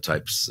RINO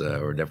types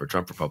or never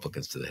Trump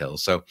Republicans to the Hill.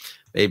 So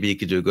maybe he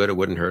could do good. It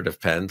wouldn't hurt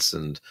if Pence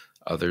and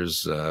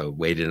others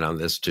weighed in on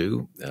this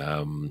too.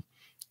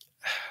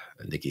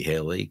 Nikki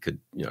Haley could,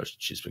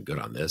 she's been good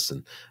on this,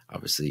 and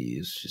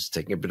obviously she's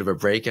taking a bit of a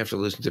break after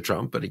losing to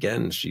Trump. But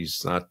again, she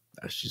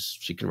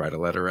can write a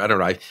letter. I don't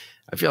know.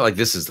 I feel like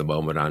this is the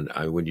moment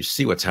when you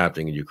see what's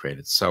happening in Ukraine.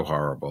 It's so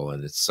horrible,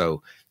 and it's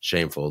so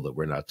shameful that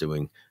we're not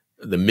doing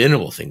the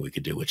minimal thing we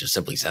could do, which is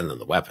simply send them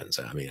the weapons.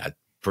 I mean, I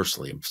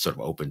personally am sort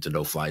of open to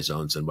no-fly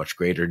zones and much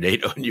greater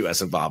NATO and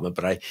U.S. involvement,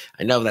 but I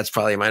know that's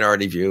probably a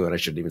minority view, and I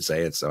shouldn't even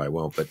say it, so I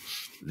won't. But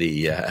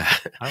the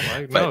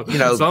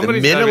the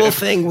minimal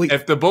thing.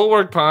 If the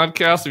Bulwark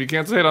podcast, if you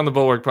can't say it on the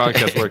Bulwark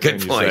podcast, where can you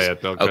say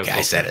it? Okay,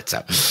 I said it.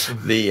 So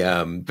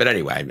but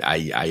anyway,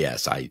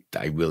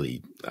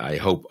 I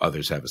hope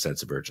others have a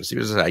sense of urgency.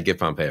 Because I give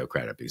Pompeo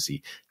credit because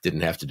he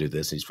didn't have to do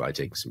this, and he's probably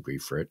taking some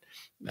grief for it.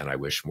 And I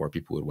wish more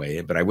people would weigh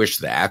in. But I wish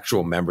the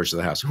actual members of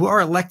the House, who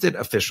are elected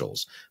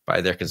officials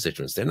by their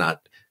constituents, they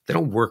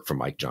don't work for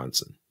Mike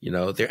Johnson.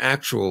 They're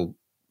actual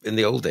in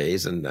the old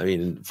days. And I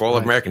mean, for all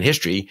of American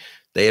history,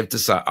 they have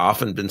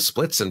often been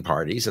splits in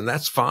parties, and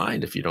that's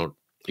fine if you don't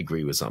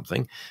agree with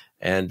something.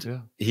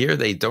 And here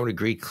they don't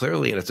agree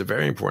clearly, and it's a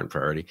very important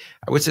priority.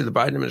 I would say the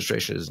Biden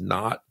administration is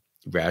not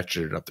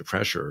ratcheted up the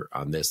pressure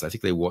on this. I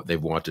think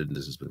they've wanted, and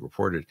this has been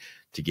reported,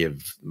 to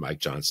give Mike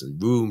Johnson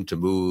room to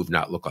move,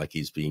 not look like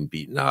he's being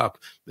beaten up,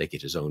 make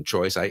it his own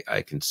choice.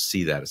 I can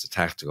see that as a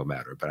tactical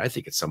matter, but I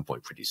think at some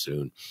point pretty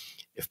soon,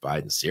 if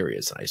Biden's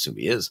serious, and I assume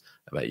he is,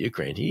 about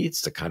Ukraine, he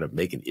needs to kind of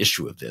make an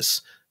issue of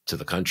this to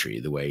the country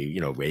the way,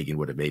 Reagan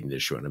would have made an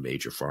issue on a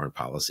major foreign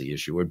policy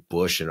issue, or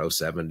Bush in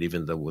 2007,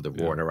 even though the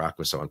war in Iraq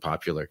was so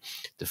unpopular,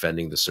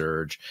 defending the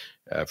surge,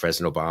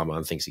 President Obama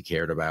on things he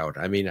cared about.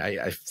 I mean,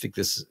 I think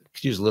this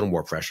could use a little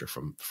more pressure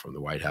from the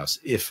White House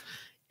if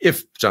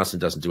Johnson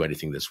doesn't do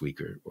anything this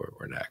week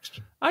or next.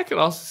 I could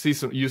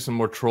also use some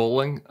more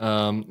trolling.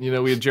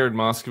 We had Jared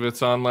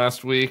Moskowitz on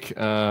last week,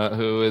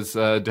 who is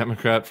a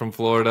Democrat from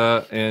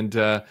Florida,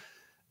 and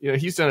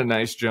he's done a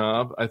nice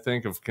job, I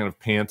think, of kind of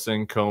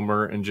pantsing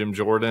Comer and Jim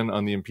Jordan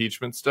on the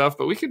impeachment stuff.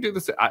 But we could do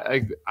this.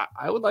 I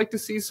would like to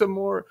see some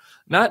more.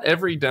 Not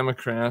every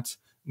Democrat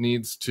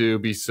needs to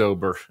be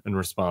sober and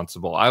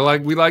responsible.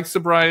 We like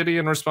sobriety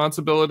and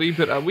responsibility,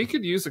 but we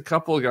could use a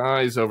couple of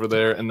guys over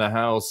there in the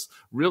House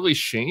really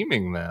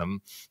shaming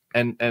them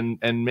and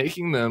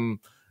making them,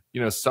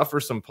 suffer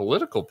some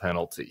political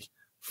penalty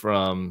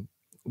from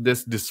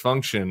this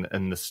dysfunction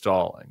and the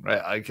stalling,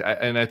 right?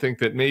 And I think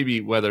that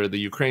maybe whether the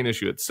Ukraine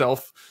issue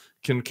itself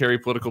can carry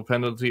political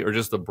penalty or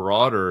just the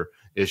broader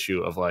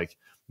issue of like,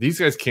 these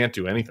guys can't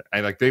do anything.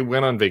 They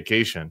went on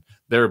vacation,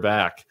 they're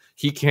back.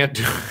 He can't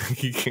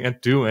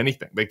do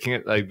anything.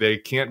 They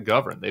can't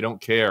govern. They don't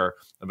care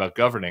about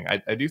governing.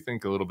 I do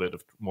think a little bit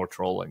of more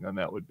trolling on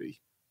that would be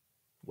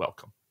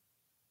welcome.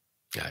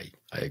 I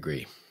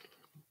agree.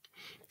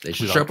 They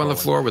should show up on the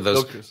floor with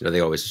those. They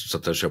always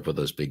sometimes show up with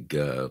those big,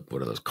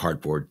 what are those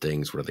cardboard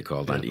things? What are they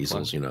called? On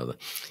easels,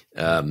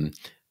 and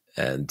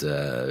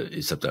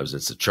sometimes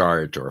it's a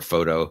chart or a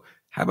photo.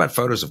 How about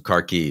photos of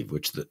Kharkiv,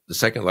 which the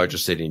second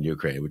largest city in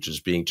Ukraine, which is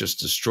being just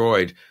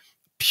destroyed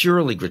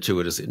purely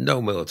gratuitously,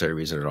 no military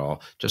reason at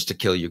all, just to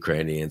kill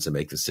Ukrainians and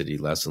make the city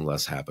less and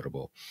less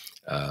habitable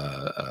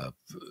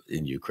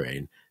in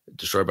Ukraine.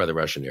 destroyed by the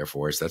Russian Air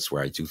Force. That's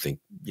where I do think,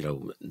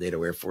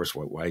 NATO Air Force,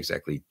 why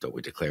exactly don't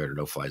we declare it a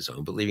no-fly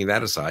zone? But leaving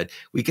that aside,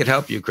 we could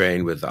help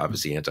Ukraine with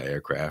obviously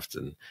anti-aircraft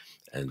and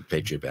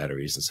Patriot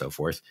batteries and so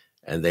forth.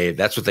 And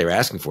that's what they were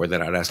asking for. They're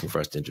not asking for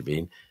us to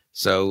intervene.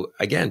 So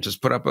again,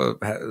 just put up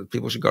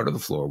people should go to the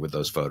floor with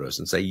those photos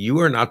and say, you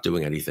are not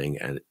doing anything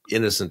and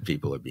innocent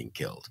people are being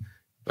killed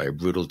by a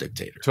brutal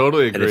dictator.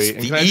 Totally agree. And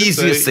it's the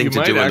easiest thing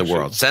to do in the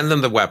world. Send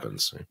them the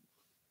weapons.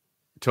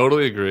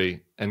 Totally agree.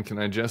 And can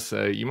I just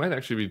say, you might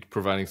actually be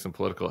providing some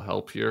political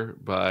help here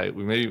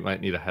we might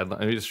need a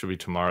headline. Maybe this should be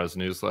tomorrow's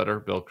newsletter,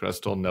 Bill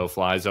Kristol, no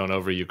fly zone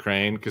over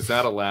Ukraine, because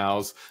that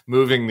allows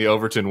moving the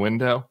Overton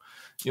window,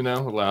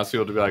 allows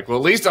people to be like, well,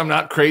 at least I'm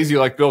not crazy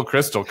like Bill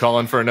Kristol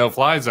calling for a no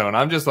fly zone.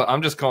 I'm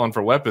just calling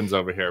for weapons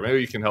over here.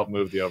 Maybe you can help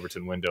move the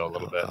Overton window a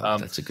little bit.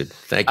 That's a good,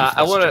 thank you.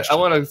 I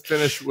want to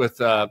finish with,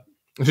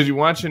 did you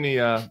watch any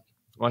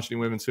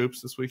women's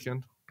hoops this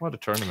weekend? What a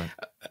tournament.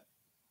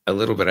 A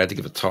little bit. I had to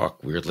give a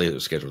talk weirdly. It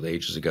was scheduled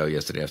ages ago,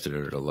 yesterday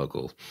afternoon at a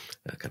local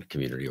kind of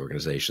community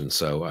organization.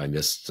 So I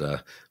missed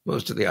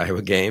most of the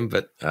Iowa game.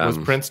 But was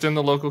Princeton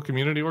the local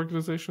community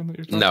organization that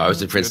you're talking about? No, I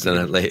was in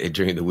Princeton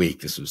during the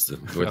week. This was the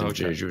Northern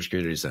Virginia Jewish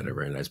Community Center.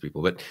 Very nice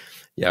people. But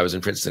yeah, I was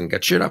in Princeton.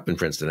 Got cheered up in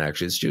Princeton,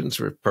 actually. The students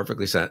were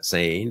perfectly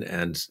sane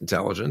and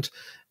intelligent.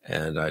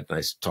 And I had a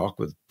nice talk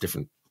with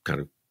different kind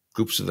of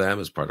groups of them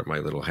as part of my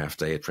little half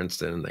day at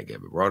Princeton. They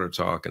gave a broader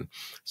talk and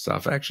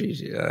stuff. Actually,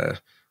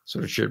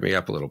 sort of cheered me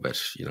up a little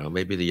bit.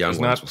 Maybe the young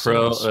ones.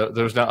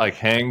 There's not like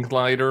hang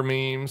glider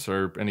memes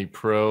or any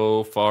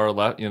far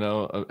left,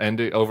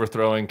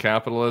 overthrowing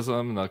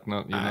capitalism. Like,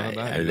 no,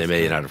 that. They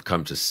may not have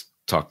come to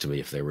talk to me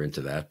if they were into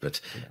that, but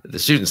the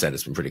student side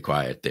has been pretty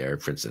quiet there.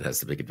 Princeton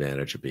has the big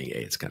advantage of being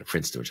it's kind of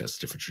Princeton, which has a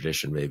different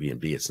tradition maybe, and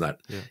B, it's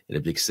not in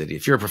a big city.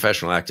 If you're a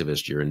professional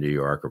activist, you're in New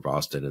York or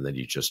Boston, and then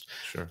you just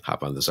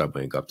hop on the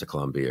subway and go up to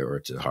Columbia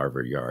or to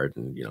Harvard Yard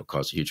and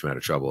cause a huge amount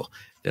of trouble.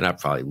 They're not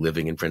probably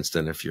living in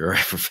Princeton if you're a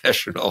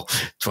professional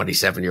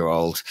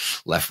 27-year-old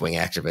left-wing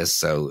activist,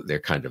 so they're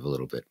kind of a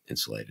little bit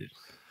insulated.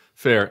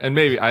 Fair. And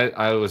maybe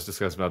I was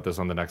discussing about this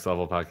on the Next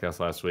Level podcast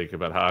last week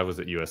about how I was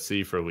at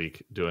USC for a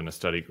week doing a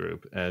study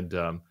group,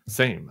 and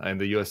same.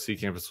 And the USC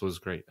campus was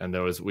great. And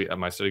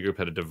my study group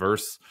had a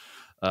diverse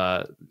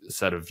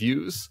set of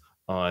views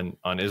on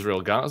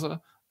Israel, Gaza.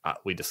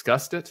 We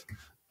discussed it.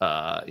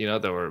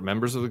 There were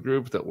members of the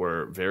group that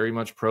were very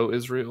much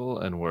pro-Israel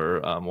and were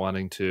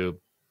wanting to.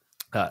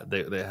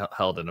 They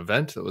held an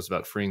event that was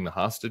about freeing the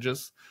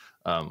hostages,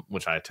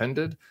 which I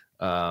attended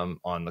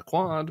on the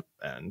quad,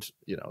 and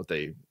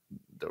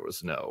there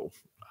was no,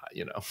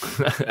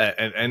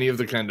 and any of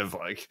the kind of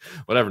like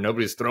whatever.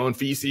 Nobody's throwing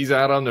feces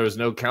at them. There was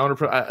no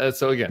counter.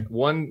 So again,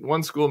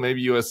 one school,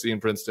 maybe USC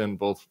and Princeton,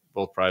 both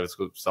private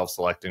schools,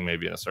 self-selecting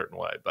maybe in a certain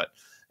way. But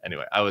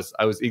anyway, I was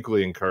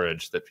equally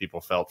encouraged that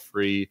people felt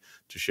free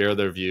to share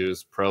their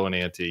views, pro and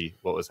anti,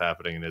 what was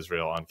happening in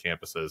Israel on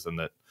campuses, and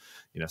that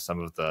some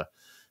of the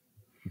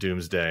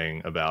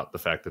doomsdaying about the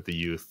fact that the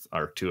youth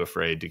are too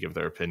afraid to give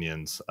their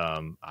opinions.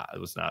 It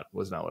was not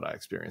what I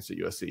experienced at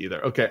USC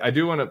either. Okay, I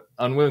do want to,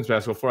 on women's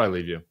basketball, before I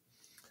leave you,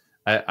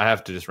 I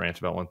have to just rant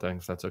about one thing,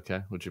 if that's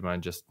okay. Would you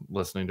mind just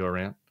listening to a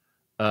rant?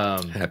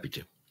 Happy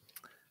to.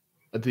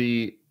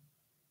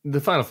 The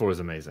Final Four was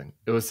amazing.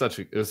 It was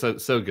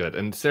so good.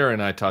 And Sarah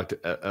and I talked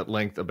at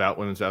length about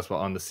women's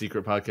basketball on the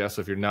Secret podcast.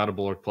 So if you're not a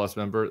Bulwark Plus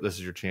member, this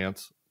is your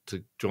chance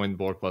to join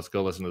Bulwark Plus.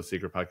 Go listen to the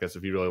Secret podcast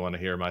if you really want to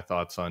hear my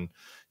thoughts on,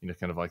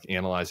 kind of like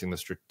analyzing the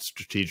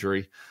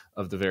strategery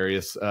of the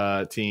various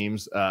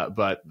teams.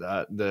 But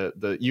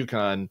the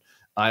UConn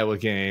Iowa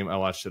game, I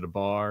watched at a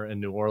bar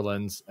in New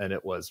Orleans, and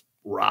it was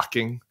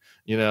rocking.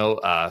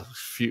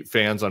 Few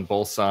fans on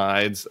both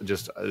sides,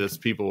 just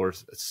people were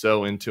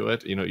so into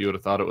it. You would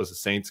have thought it was a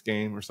Saints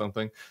game or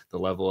something. The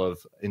level of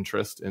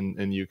interest in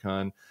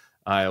UConn.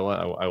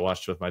 Iowa. I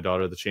watched with my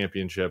daughter the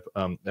championship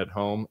at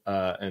home,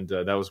 and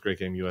that was a great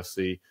game.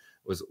 USC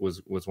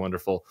was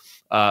wonderful,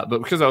 but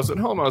because I was at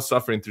home, I was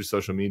suffering through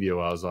social media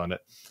while I was on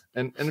it,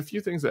 and a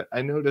few things that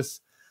I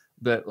noticed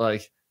that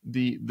like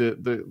the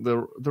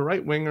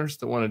right wingers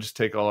that want to just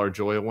take all our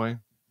joy away.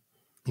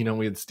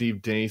 We had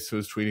Steve Dace who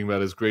was tweeting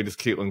about as great as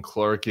Caitlin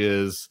Clark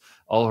is,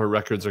 all her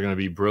records are going to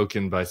be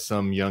broken by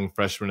some young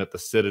freshman at the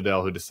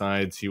Citadel who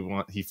decides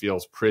he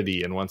feels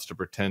pretty and wants to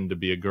pretend to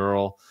be a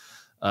girl.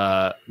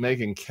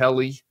 Megyn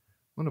Kelly,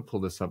 I'm going to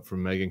pull this up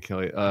from Megyn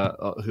Kelly,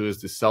 who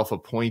is the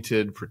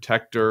self-appointed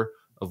protector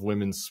of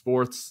women's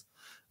sports.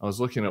 I was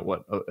looking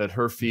at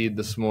her feed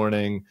this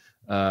morning.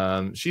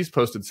 She's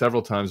posted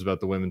several times about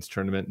the women's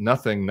tournament.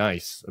 Nothing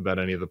nice about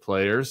any of the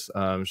players.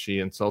 She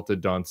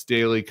insulted Dawn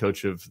Staley,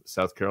 coach of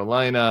South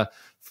Carolina,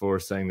 for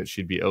saying that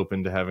she'd be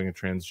open to having a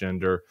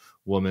transgender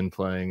woman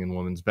playing in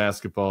women's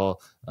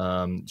basketball.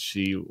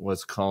 She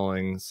was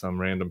calling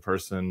some random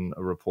person,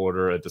 a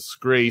reporter, a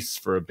disgrace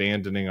for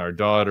abandoning our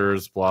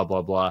daughters, blah,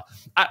 blah, blah.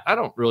 I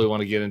don't really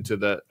want to get into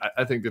that.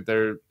 I think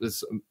that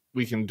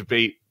we can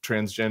debate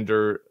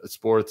transgender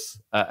sports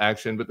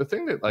action, but the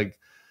thing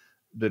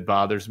that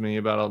bothers me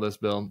about all this,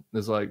 Bill,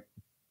 is like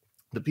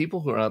the people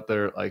who are out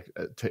there like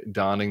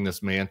donning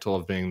this mantle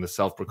of being the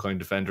self-proclaimed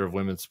defender of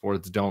women's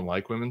sports don't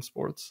like women's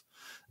sports.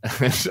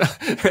 And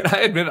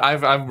I admit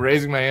I'm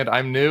raising my hand.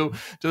 I'm new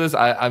to this.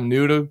 I'm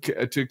new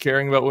to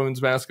caring about women's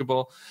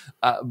basketball,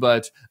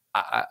 but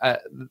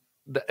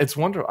it's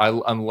wonderful.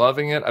 I'm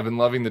loving it. I've been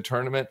loving the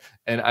tournament,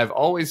 and I've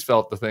always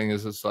felt the thing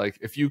is it's like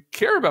if you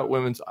care about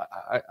women's,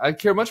 I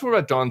care much more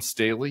about Dawn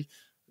Staley's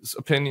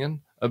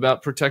opinion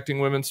about protecting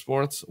women's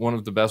sports. One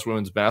of the best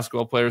women's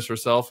basketball players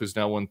herself, who's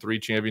now won 3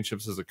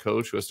 championships as a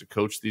coach, who has to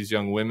coach these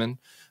young women,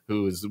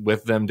 who is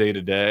with them day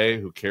to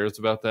day, who cares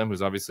about them,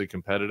 who's obviously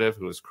competitive,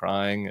 who is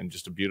crying, and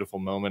just a beautiful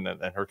moment.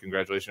 And her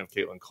congratulation of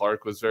Caitlin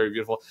Clark was very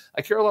beautiful.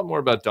 I care a lot more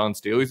about Dawn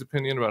Staley's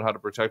opinion about how to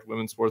protect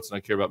women's sports than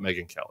I care about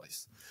Megyn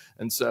Kelly's.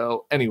 And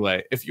so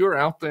anyway, if you're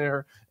out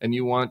there and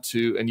you want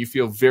to, and you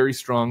feel very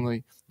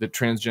strongly that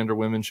transgender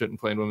women shouldn't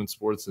play in women's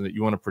sports and that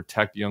you want to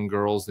protect young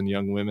girls and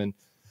young women,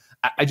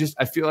 I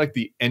feel like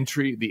the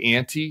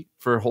ante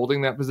for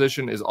holding that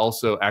position is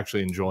also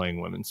actually enjoying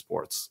women's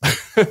sports.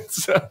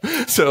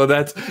 so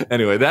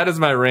that is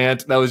my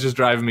rant. That was just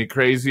driving me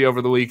crazy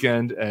over the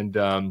weekend. And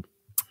it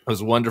was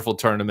a wonderful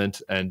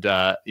tournament. And,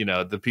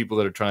 the people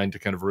that are trying to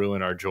kind of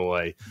ruin our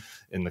joy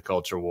in the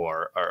culture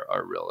war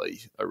are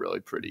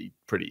really pretty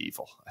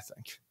evil, I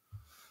think.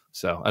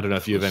 So I don't know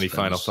if you have any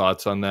final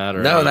thoughts on that.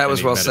 Or no, that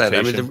was well said.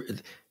 I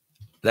mean,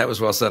 that was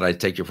well said. I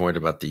take your point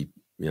about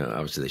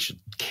obviously they should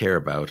care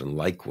about and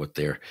like what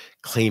they're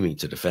claiming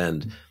to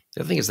defend.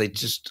 The other thing is they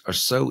just are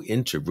so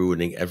into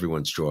ruining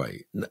everyone's joy.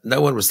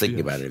 No one was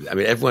thinking about it. I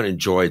mean, everyone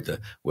enjoyed the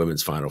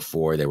women's Final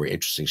Four. There were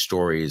interesting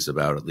stories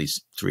about at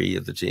least 3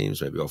 of the teams,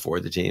 maybe all 4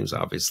 of the teams,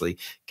 obviously.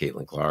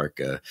 Caitlin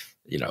Clark,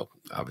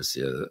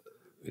 obviously a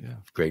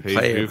great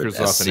player, but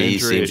SC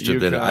seems to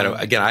have been,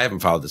 I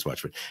haven't followed this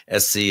much, but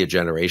SC, a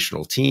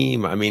generational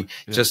team. I mean,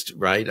 just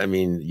right. I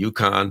mean,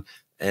 UConn.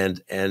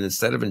 And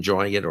instead of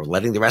enjoying it or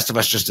letting the rest of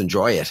us just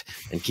enjoy it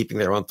and keeping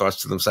their own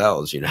thoughts to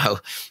themselves,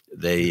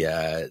 they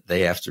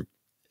have to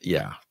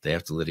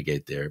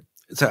litigate their.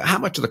 So how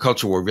much of the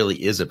culture war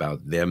really is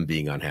about them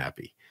being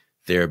unhappy,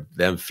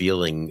 them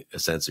feeling a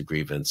sense of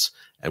grievance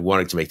and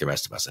wanting to make the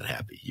rest of us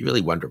unhappy? You really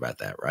wonder about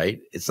that,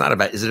 right? It's not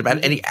about. Is it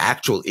about any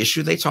actual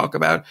issue they talk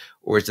about,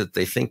 or is it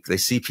they think they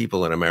see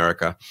people in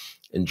America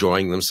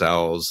enjoying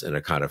themselves in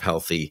a kind of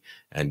healthy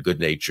and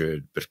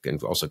good-natured, but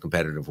also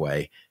competitive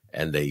way?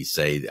 And they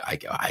say,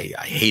 I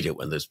hate it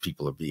when those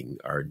people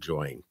are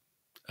enjoying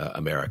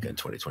America in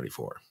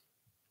 2024.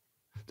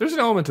 There's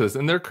an element to this,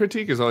 and their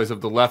critique is always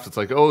of the left. It's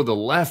like, oh, the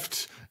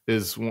left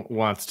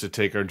wants to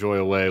take our joy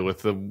away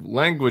with the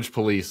language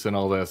police and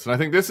all this. And I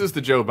think this is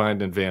the Joe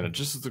Biden advantage.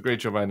 This is the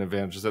great Joe Biden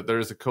advantage, is that there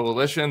is a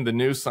coalition, the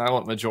new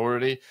silent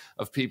majority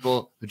of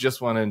people who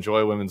just want to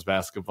enjoy women's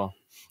basketball.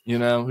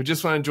 Who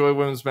just want to enjoy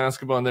women's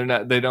basketball, and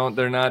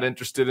they're not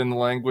interested in the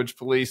language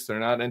police. They're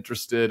not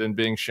interested in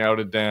being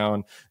shouted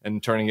down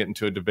and turning it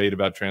into a debate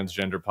about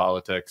transgender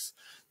politics.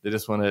 They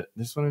just want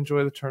to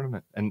enjoy the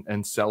tournament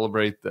and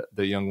celebrate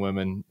the young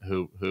women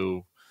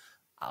who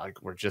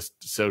were just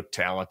so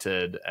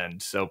talented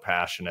and so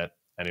passionate.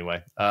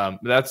 Anyway,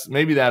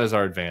 that is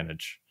our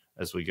advantage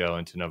as we go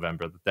into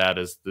November. That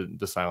is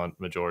the silent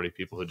majority,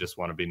 people who just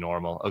want to be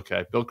normal.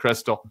 Okay, Bill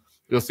Kristol,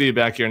 we'll see you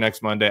back here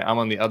next Monday. I'm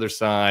on the other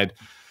side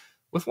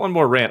with one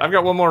more rant. I've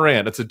got one more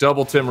rant. It's a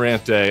double Tim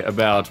rant day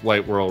about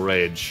white world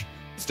rage.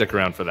 Stick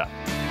around for that.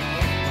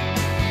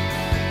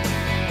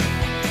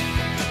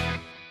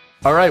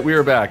 All right, we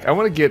are back. I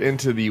want to get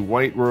into the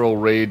white rural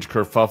rage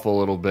kerfuffle a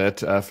little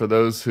bit. For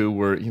those who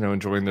were,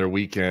 enjoying their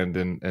weekend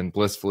and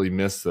blissfully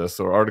missed this,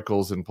 or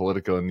articles in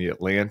Politico and The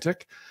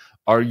Atlantic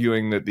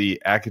arguing that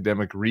the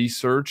academic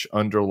research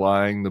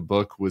underlying the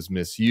book was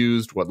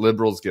misused. What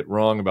liberals get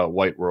wrong about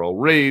white rural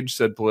rage,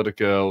 said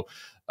Politico.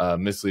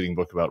 Misleading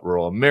book about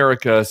rural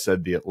America,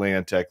 said The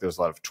Atlantic. There's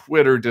a lot of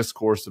Twitter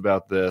discourse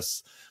about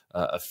this.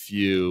 A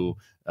few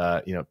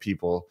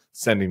people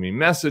sending me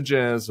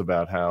messages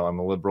about how I'm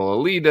a liberal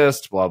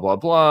elitist, blah, blah,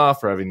 blah,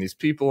 for having these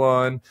people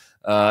on.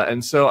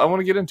 And so I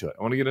want to get into it.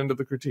 I want to get into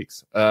the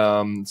critiques.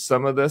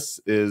 Some of this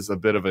is a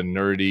bit of a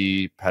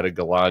nerdy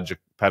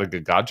pedagogical.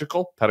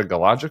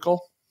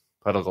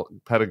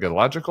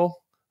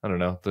 I don't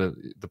know.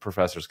 The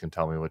professors can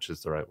tell me which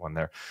is the right one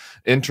there.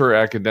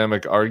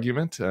 Inter-academic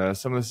argument.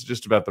 Some of this is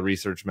just about the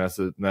research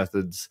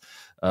methods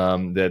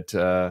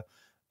that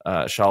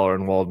Schaller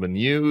and Waldman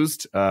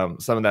used. Some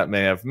of that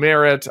may have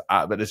merit,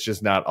 but it's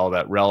just not all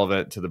that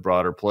relevant to the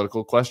broader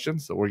political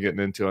questions that we're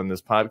getting into on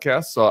this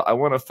podcast. So I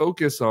want to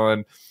focus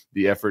on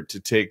the effort to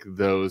take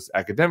those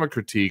academic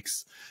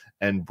critiques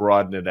and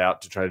broaden it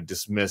out to try to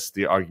dismiss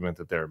the argument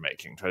that they're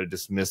making, try to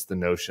dismiss the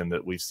notion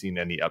that we've seen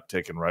any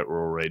uptick in right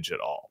rural rage at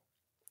all.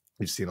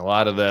 We've seen a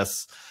lot of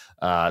this.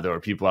 There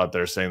are people out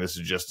there saying this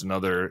is just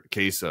another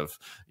case of,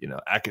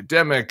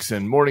 academics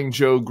and Morning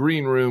Joe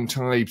green room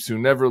types who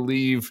never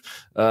leave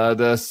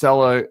the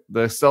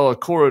cella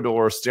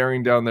corridor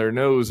staring down their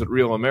nose at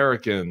real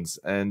Americans.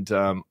 And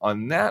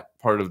on that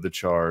part of the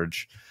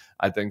charge,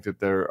 I think that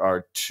there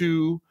are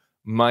 2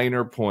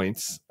 minor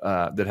points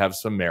that have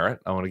some merit.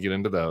 I want to get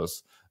into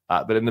those.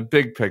 But in the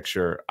big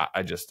picture,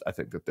 I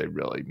think that they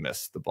really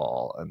missed the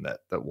ball, and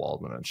that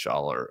Waldman and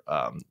Schaller,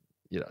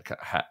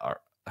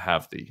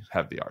 have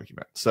the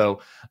argument.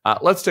 So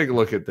let's take a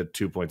look at the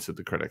 2 points that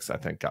the critics, I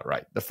think, got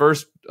right. The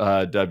first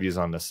W is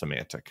on the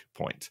semantic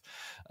point,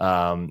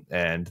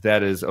 and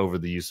that is over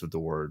the use of the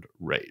word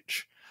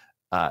rage.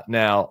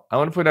 Now, I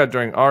want to point out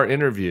during our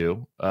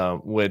interview,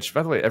 which,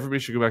 by the way, everybody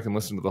should go back and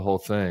listen to the whole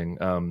thing,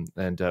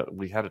 and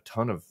we had a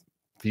ton of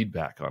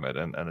feedback on it,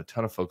 and a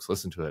ton of folks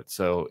listened to it.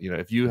 So,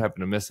 if you happen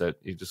to miss it,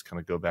 you just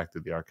kind of go back to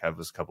the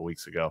archivist a couple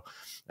weeks ago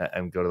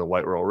and go to the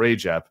White Rural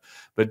Rage app.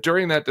 But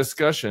during that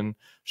discussion,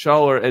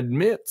 Schaller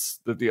admits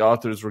that the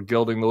authors were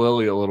gilding the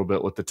lily a little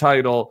bit with the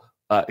title.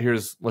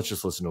 Let's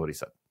just listen to what he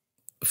said.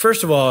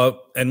 First of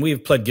all, and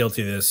we've pled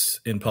guilty to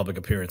this in public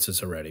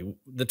appearances already,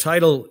 the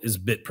title is a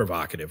bit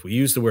provocative. We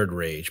use the word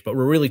rage, but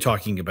we're really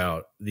talking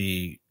about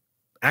the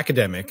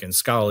academic and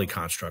scholarly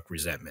construct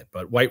resentment.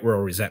 But white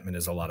rural resentment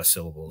is a lot of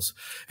syllables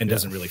and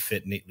doesn't really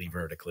fit neatly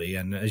vertically.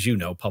 And as you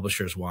know,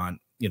 publishers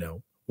want,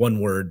 one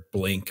word,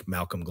 Blink,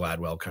 Malcolm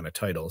Gladwell kind of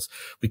titles.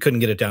 We couldn't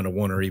get it down to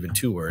one or even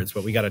 2 words,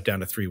 but we got it down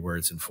to 3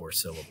 words and 4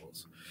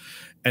 syllables.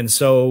 And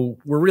so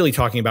we're really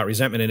talking about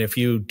resentment. And if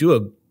you do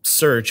a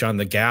search on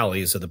the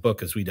galleys of the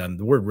book, as we done,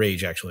 the word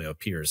rage actually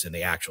appears in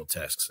the actual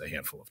text a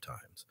handful of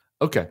times.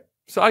 Okay.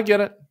 So I get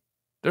it.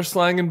 They're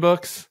slanging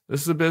books.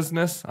 This is a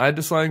business. I had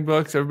to slang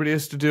books. Everybody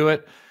has to do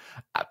it.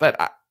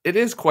 But it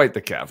is quite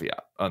the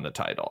caveat on the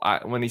title.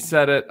 When he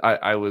said it,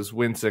 I was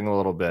wincing a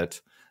little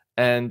bit.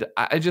 And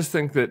I just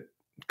think that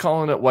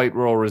calling it white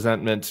rural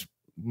resentment,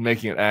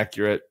 making it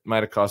accurate,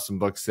 might have cost some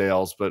book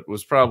sales, but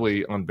was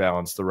probably on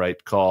balance the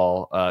right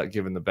call,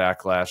 given the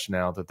backlash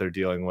now that they're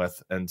dealing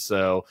with. And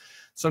so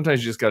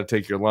sometimes you just got to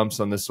take your lumps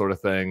on this sort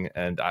of thing.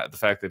 And the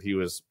fact that he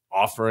was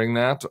offering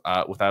that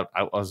I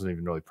wasn't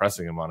even really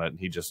pressing him on it, and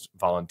he just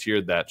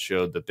volunteered that,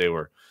 showed that they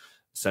were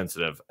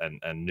sensitive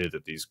and knew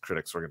that these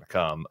critics were going to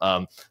come.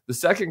 The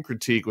second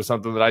critique was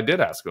something that I did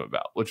ask him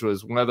about, which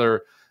was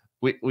whether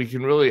we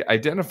can really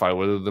identify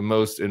whether the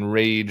most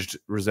enraged,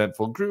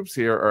 resentful groups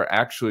here are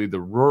actually the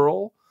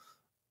rural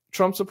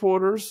Trump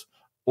supporters,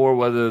 or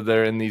whether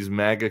they're in these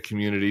MAGA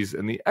communities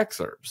in the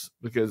exurbs.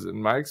 Because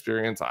in my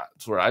experience,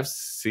 it's where I've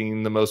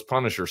seen the most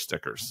Punisher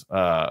stickers.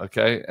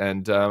 Okay.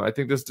 And I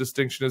think this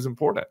distinction is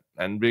important,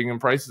 and being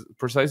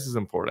precise is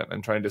important,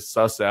 and trying to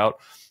suss out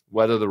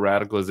whether the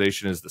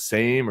radicalization is the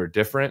same or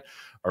different,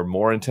 or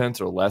more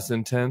intense or less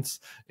intense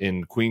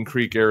in Queen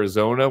Creek,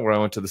 Arizona, where I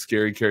went to the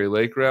Scary Carry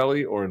Lake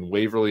rally, or in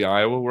Waverly,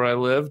 Iowa, where I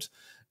lived,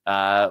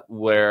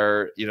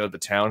 where, the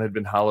town had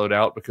been hollowed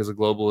out because of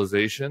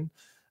globalization.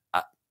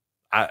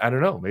 I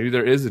don't know. Maybe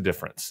there is a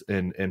difference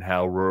in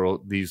how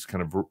these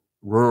kind of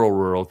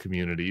rural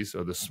communities,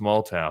 or the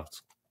small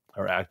towns,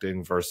 are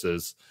acting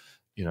versus,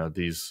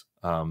 these,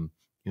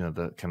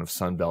 the kind of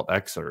Sunbelt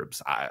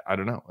exurbs. I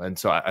don't know. And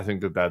so I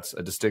think that that's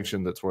a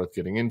distinction that's worth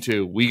getting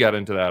into. We got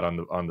into that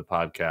on the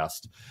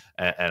podcast,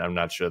 and I'm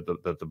not sure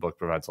that the book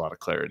provides a lot of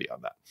clarity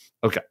on that.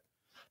 Okay.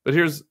 But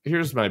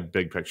here's my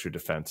big picture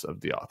defense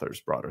of the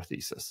author's broader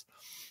thesis,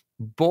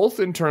 both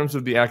in terms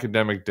of the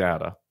academic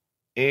data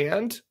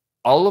and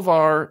all of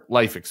our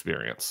life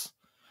experience.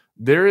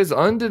 There is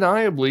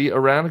undeniably a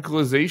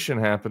radicalization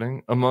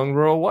happening among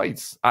rural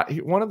whites.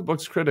 One of the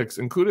book's critics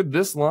included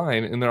this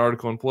line in their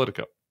article in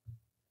Politico.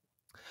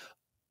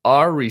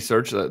 Our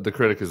research, the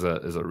critic is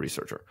a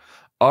researcher,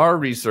 our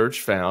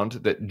research found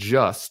that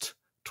just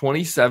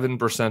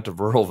 27% of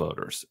rural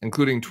voters,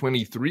 including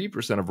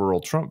 23% of rural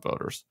Trump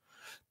voters,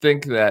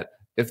 think that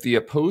if the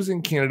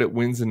opposing candidate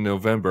wins in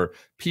November,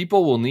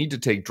 people will need to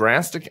take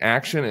drastic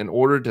action in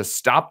order to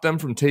stop them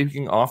from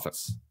taking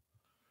office.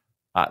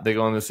 They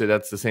go on to say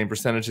that's the same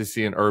percentage they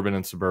see in urban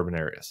and suburban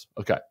areas.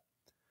 Okay.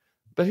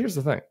 But here's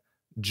the thing.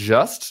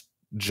 Just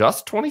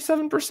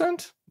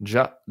 27%?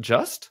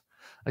 Just?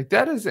 Like,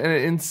 that is an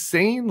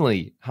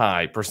insanely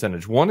high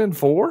percentage. 1 in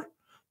 4?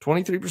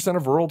 23%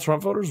 of rural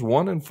Trump voters,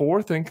 1 in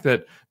 4, think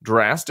that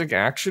drastic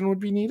action would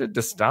be needed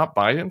to stop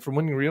Biden from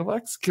winning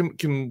re-elects.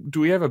 Do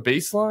we have a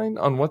baseline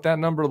on what that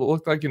number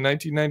looked like in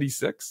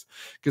 1996?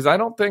 Because I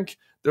don't think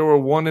there were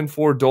 1 in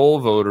 4 Dole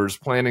voters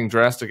planning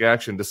drastic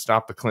action to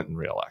stop the Clinton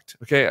re-elect.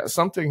 Okay,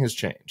 something has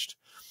changed.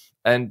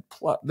 And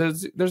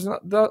there's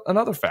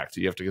another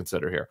factor you have to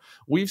consider here.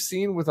 We've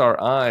seen with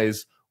our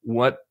eyes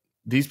what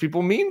these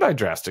people mean by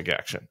drastic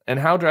action and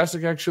how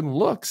drastic action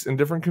looks in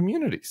different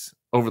communities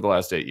over the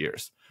last 8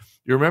 years.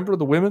 You remember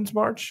the Women's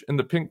March and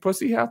the pink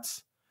pussy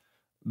hats?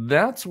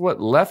 That's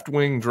what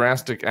left-wing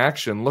drastic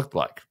action looked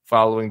like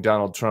following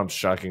Donald Trump's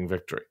shocking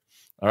victory.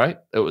 All right?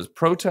 It was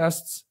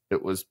protests.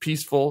 It was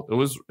peaceful.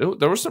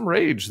 There was some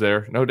rage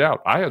there, no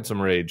doubt. I had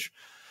some rage.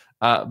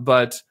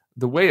 But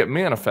the way it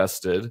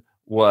manifested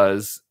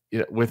was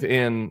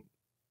within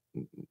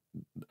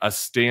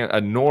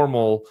a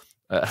normal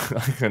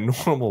like a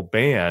normal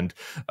band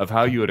of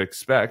how you would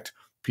expect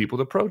people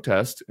to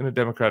protest in a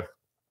democratic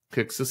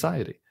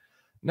society.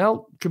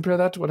 Now compare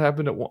that to what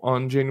happened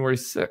on January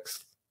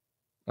 6th.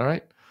 All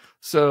right.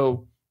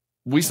 So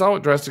We saw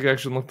what drastic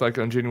action looked like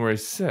on January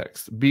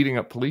 6th, beating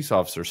up police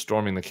officers,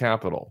 storming the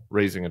Capitol,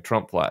 raising a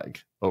Trump flag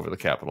over the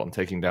Capitol and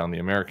taking down the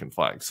American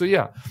flag. So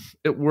yeah,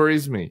 it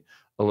worries me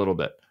a little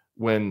bit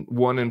when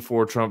 1 in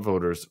 4 Trump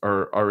voters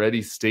are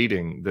already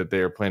stating that they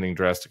are planning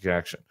drastic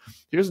action.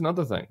 Here's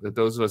another thing that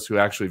those of us who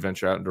actually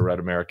venture out into red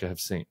America have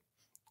seen.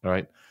 All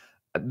right.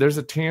 There's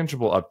a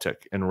tangible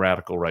uptick in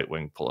radical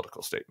right-wing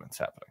political statements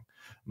happening.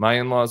 My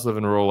in-laws live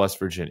in rural West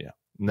Virginia.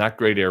 Not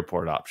great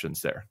airport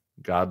options there.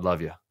 God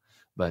love you.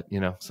 But, you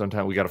know,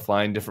 sometimes we got to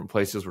fly in different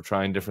places. We're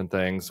trying different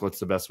things. What's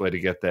the best way to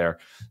get there?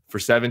 For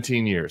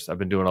 17 years, I've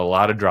been doing a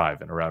lot of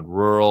driving around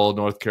rural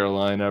North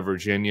Carolina,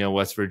 Virginia,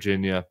 West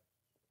Virginia,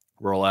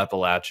 rural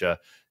Appalachia,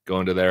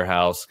 going to their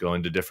house,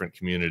 going to different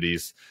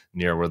communities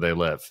near where they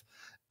live.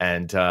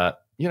 And,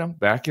 you know,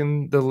 back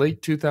in the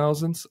late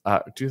 2000s,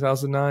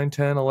 2009,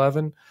 10,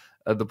 11,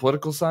 the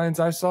political signs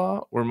I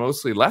saw were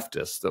mostly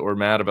leftists that were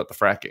mad about the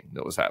fracking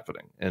that was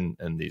happening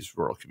in these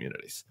rural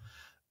communities.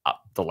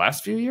 The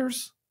last few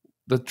years,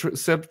 the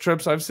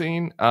trips I've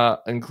seen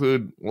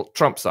include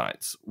Trump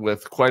signs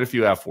with quite a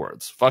few F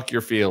words. Fuck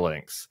your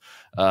feelings.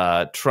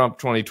 Trump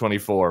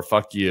 2024.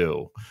 Fuck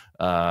you.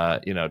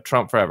 You know,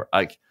 Trump forever.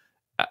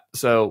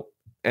 So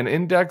an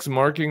index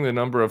marking the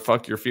number of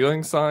fuck your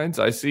feelings signs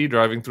I see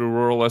driving through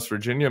rural West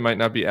Virginia might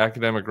not be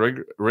academic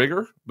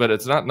rigor, but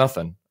it's not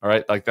nothing. All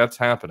right. Like, that's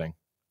happening.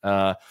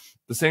 The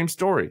same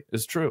story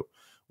is true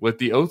with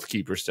the Oath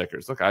Keeper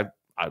stickers. Look, I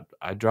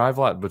drive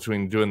a lot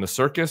between doing the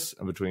circus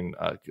and between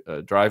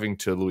driving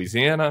to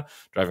Louisiana,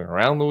 driving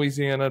around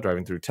Louisiana,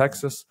 driving through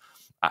Texas.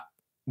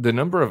 The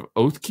number of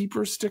Oath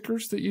Keeper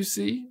stickers that you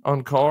see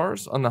on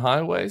cars on the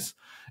highways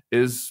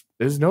is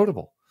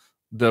notable.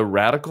 The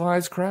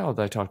radicalized crowd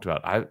that I talked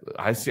about,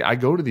 I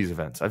go to these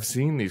events. I've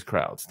seen these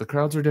crowds. The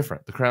crowds are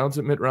different. The crowds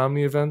at Mitt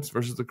Romney events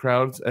versus the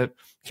crowds at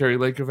Kerry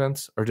Lake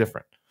events are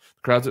different.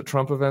 The crowds at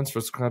Trump events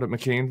versus the crowd at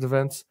McCain's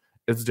events,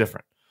 it's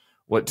different.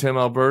 What Tim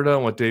Alberta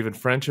and what David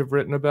French have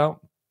written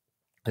about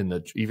in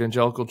the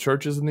evangelical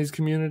churches in these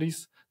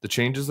communities, the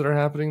changes that are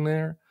happening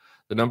there,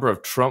 the number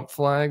of Trump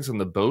flags on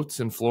the boats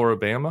in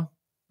Floribama.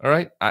 All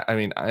right.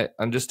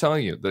 I'm just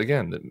telling you,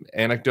 again,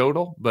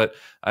 anecdotal, but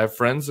I have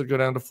friends that go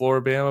down to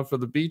Floribama for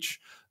the beach.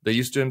 They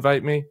used to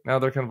invite me. Now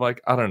they're kind of like,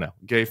 I don't know,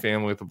 gay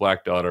family with a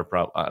black daughter.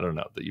 I don't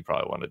know that you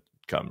probably want to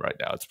come right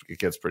now. It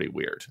gets pretty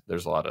weird.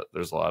 There's a lot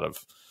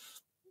of,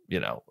 you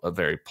know, a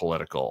very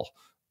political,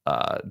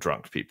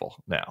 drunk people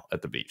now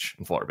at the beach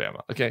in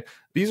Floribama. Okay.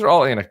 These are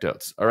all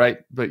anecdotes. All right.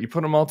 But you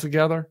put them all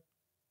together.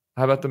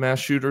 How about the mass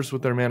shooters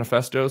with their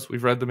manifestos?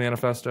 We've read the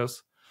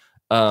manifestos.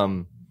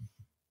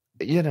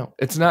 You know,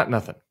 it's not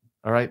nothing.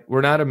 All right.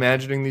 We're not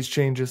imagining these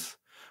changes.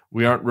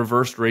 We aren't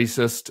reversed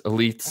racist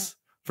elites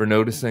for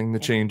noticing the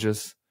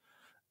changes.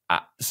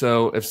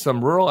 So if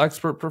some rural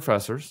expert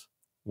professors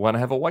want to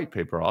have a white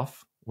paper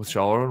off with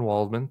Schaller and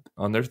Waldman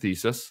on their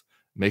thesis,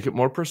 make it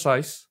more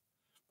precise,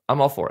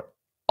 I'm all for it.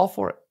 All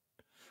for it.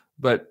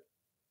 But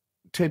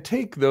to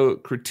take the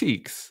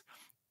critiques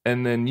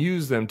and then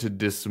use them to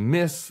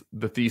dismiss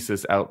the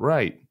thesis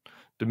outright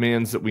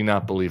demands that we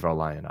not believe our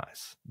lying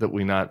eyes, that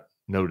we not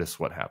notice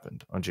what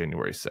happened on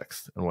January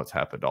 6th and what's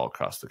happened all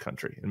across the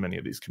country in many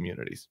of these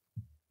communities.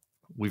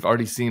 We've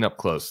already seen up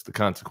close the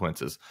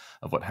consequences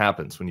of what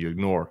happens when you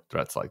ignore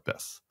threats like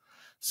this.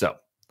 So,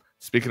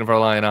 speaking of our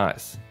lying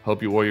eyes,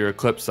 hope you wore your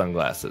Eclipse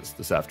sunglasses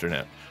this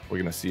afternoon. We're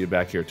going to see you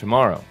back here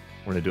tomorrow.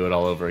 We're going to do it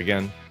all over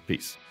again.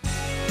 Peace.